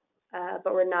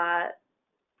 but we're not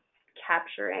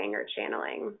capturing or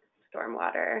channeling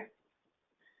stormwater.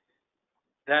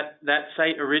 That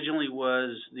site originally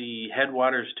was the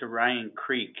headwaters to Ryan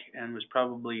Creek and was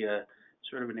probably a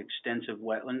sort of an extensive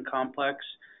wetland complex,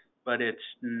 but it's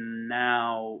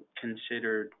now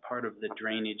considered part of the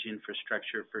drainage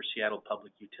infrastructure for Seattle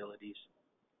Public Utilities.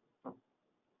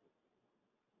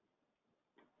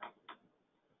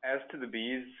 As to the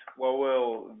bees,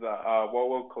 will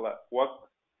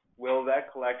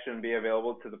that collection be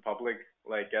available to the public,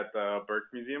 like at the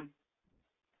Burke Museum?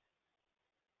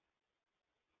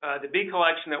 The bee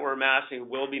collection that we're amassing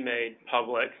will be made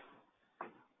public,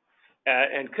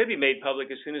 and could be made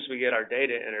public as soon as we get our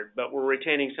data entered, but we're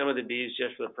retaining some of the bees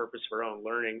just for the purpose of our own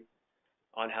learning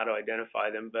on how to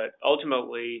identify them. But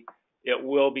ultimately, it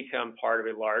will become part of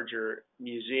a larger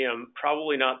museum,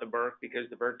 probably not the Burke, because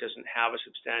the Burke doesn't have a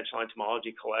substantial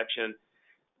entomology collection.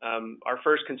 Our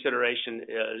first consideration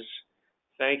is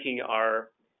thanking our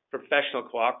professional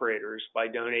cooperators by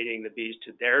donating the bees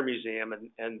to their museum,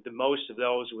 and the most of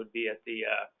those would be at the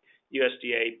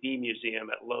USDA Bee Museum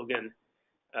at Logan,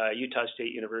 Utah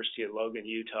State University at Logan,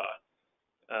 Utah.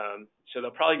 So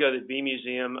they'll probably go to the Bee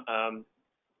Museum.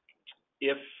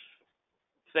 If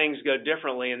things go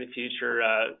differently in the future,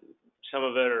 some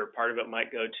of it or part of it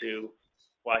might go to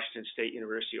Washington State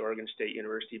University, Oregon State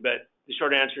University, but the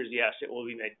short answer is yes, it will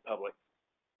be made public.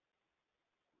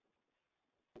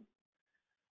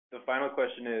 The final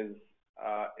question is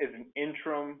an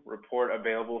interim report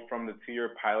available from the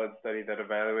 2-year pilot study that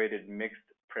evaluated mixed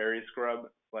prairie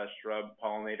scrub/shrub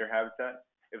pollinator habitat?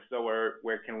 If so,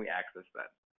 where can we access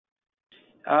that?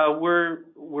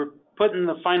 We're putting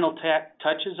the final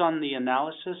touches on the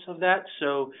analysis of that.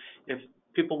 So if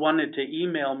people wanted to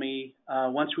email me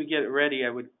once we get it ready, I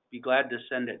would be glad to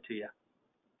send it to you.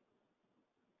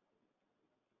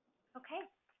 Okay,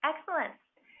 excellent.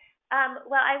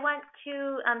 Well, I want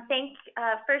to thank,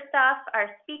 first off, our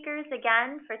speakers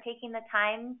again for taking the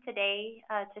time today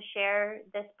to share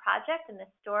this project and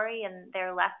this story and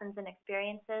their lessons and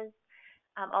experiences.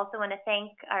 Also want to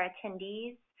thank our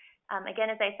attendees. Again,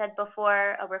 as I said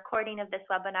before, a recording of this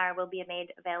webinar will be made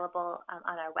available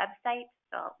on our website,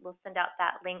 so we'll send out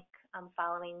that link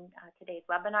following today's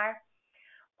webinar.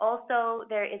 Also,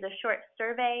 there is a short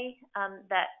survey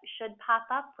that should pop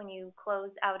up when you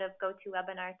close out of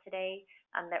GoToWebinar today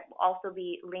that will also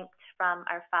be linked from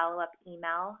our follow-up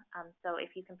email. So if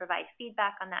you can provide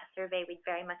feedback on that survey, we'd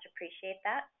very much appreciate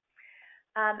that.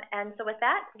 And so with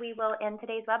that, we will end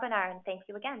today's webinar, and thank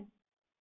you again.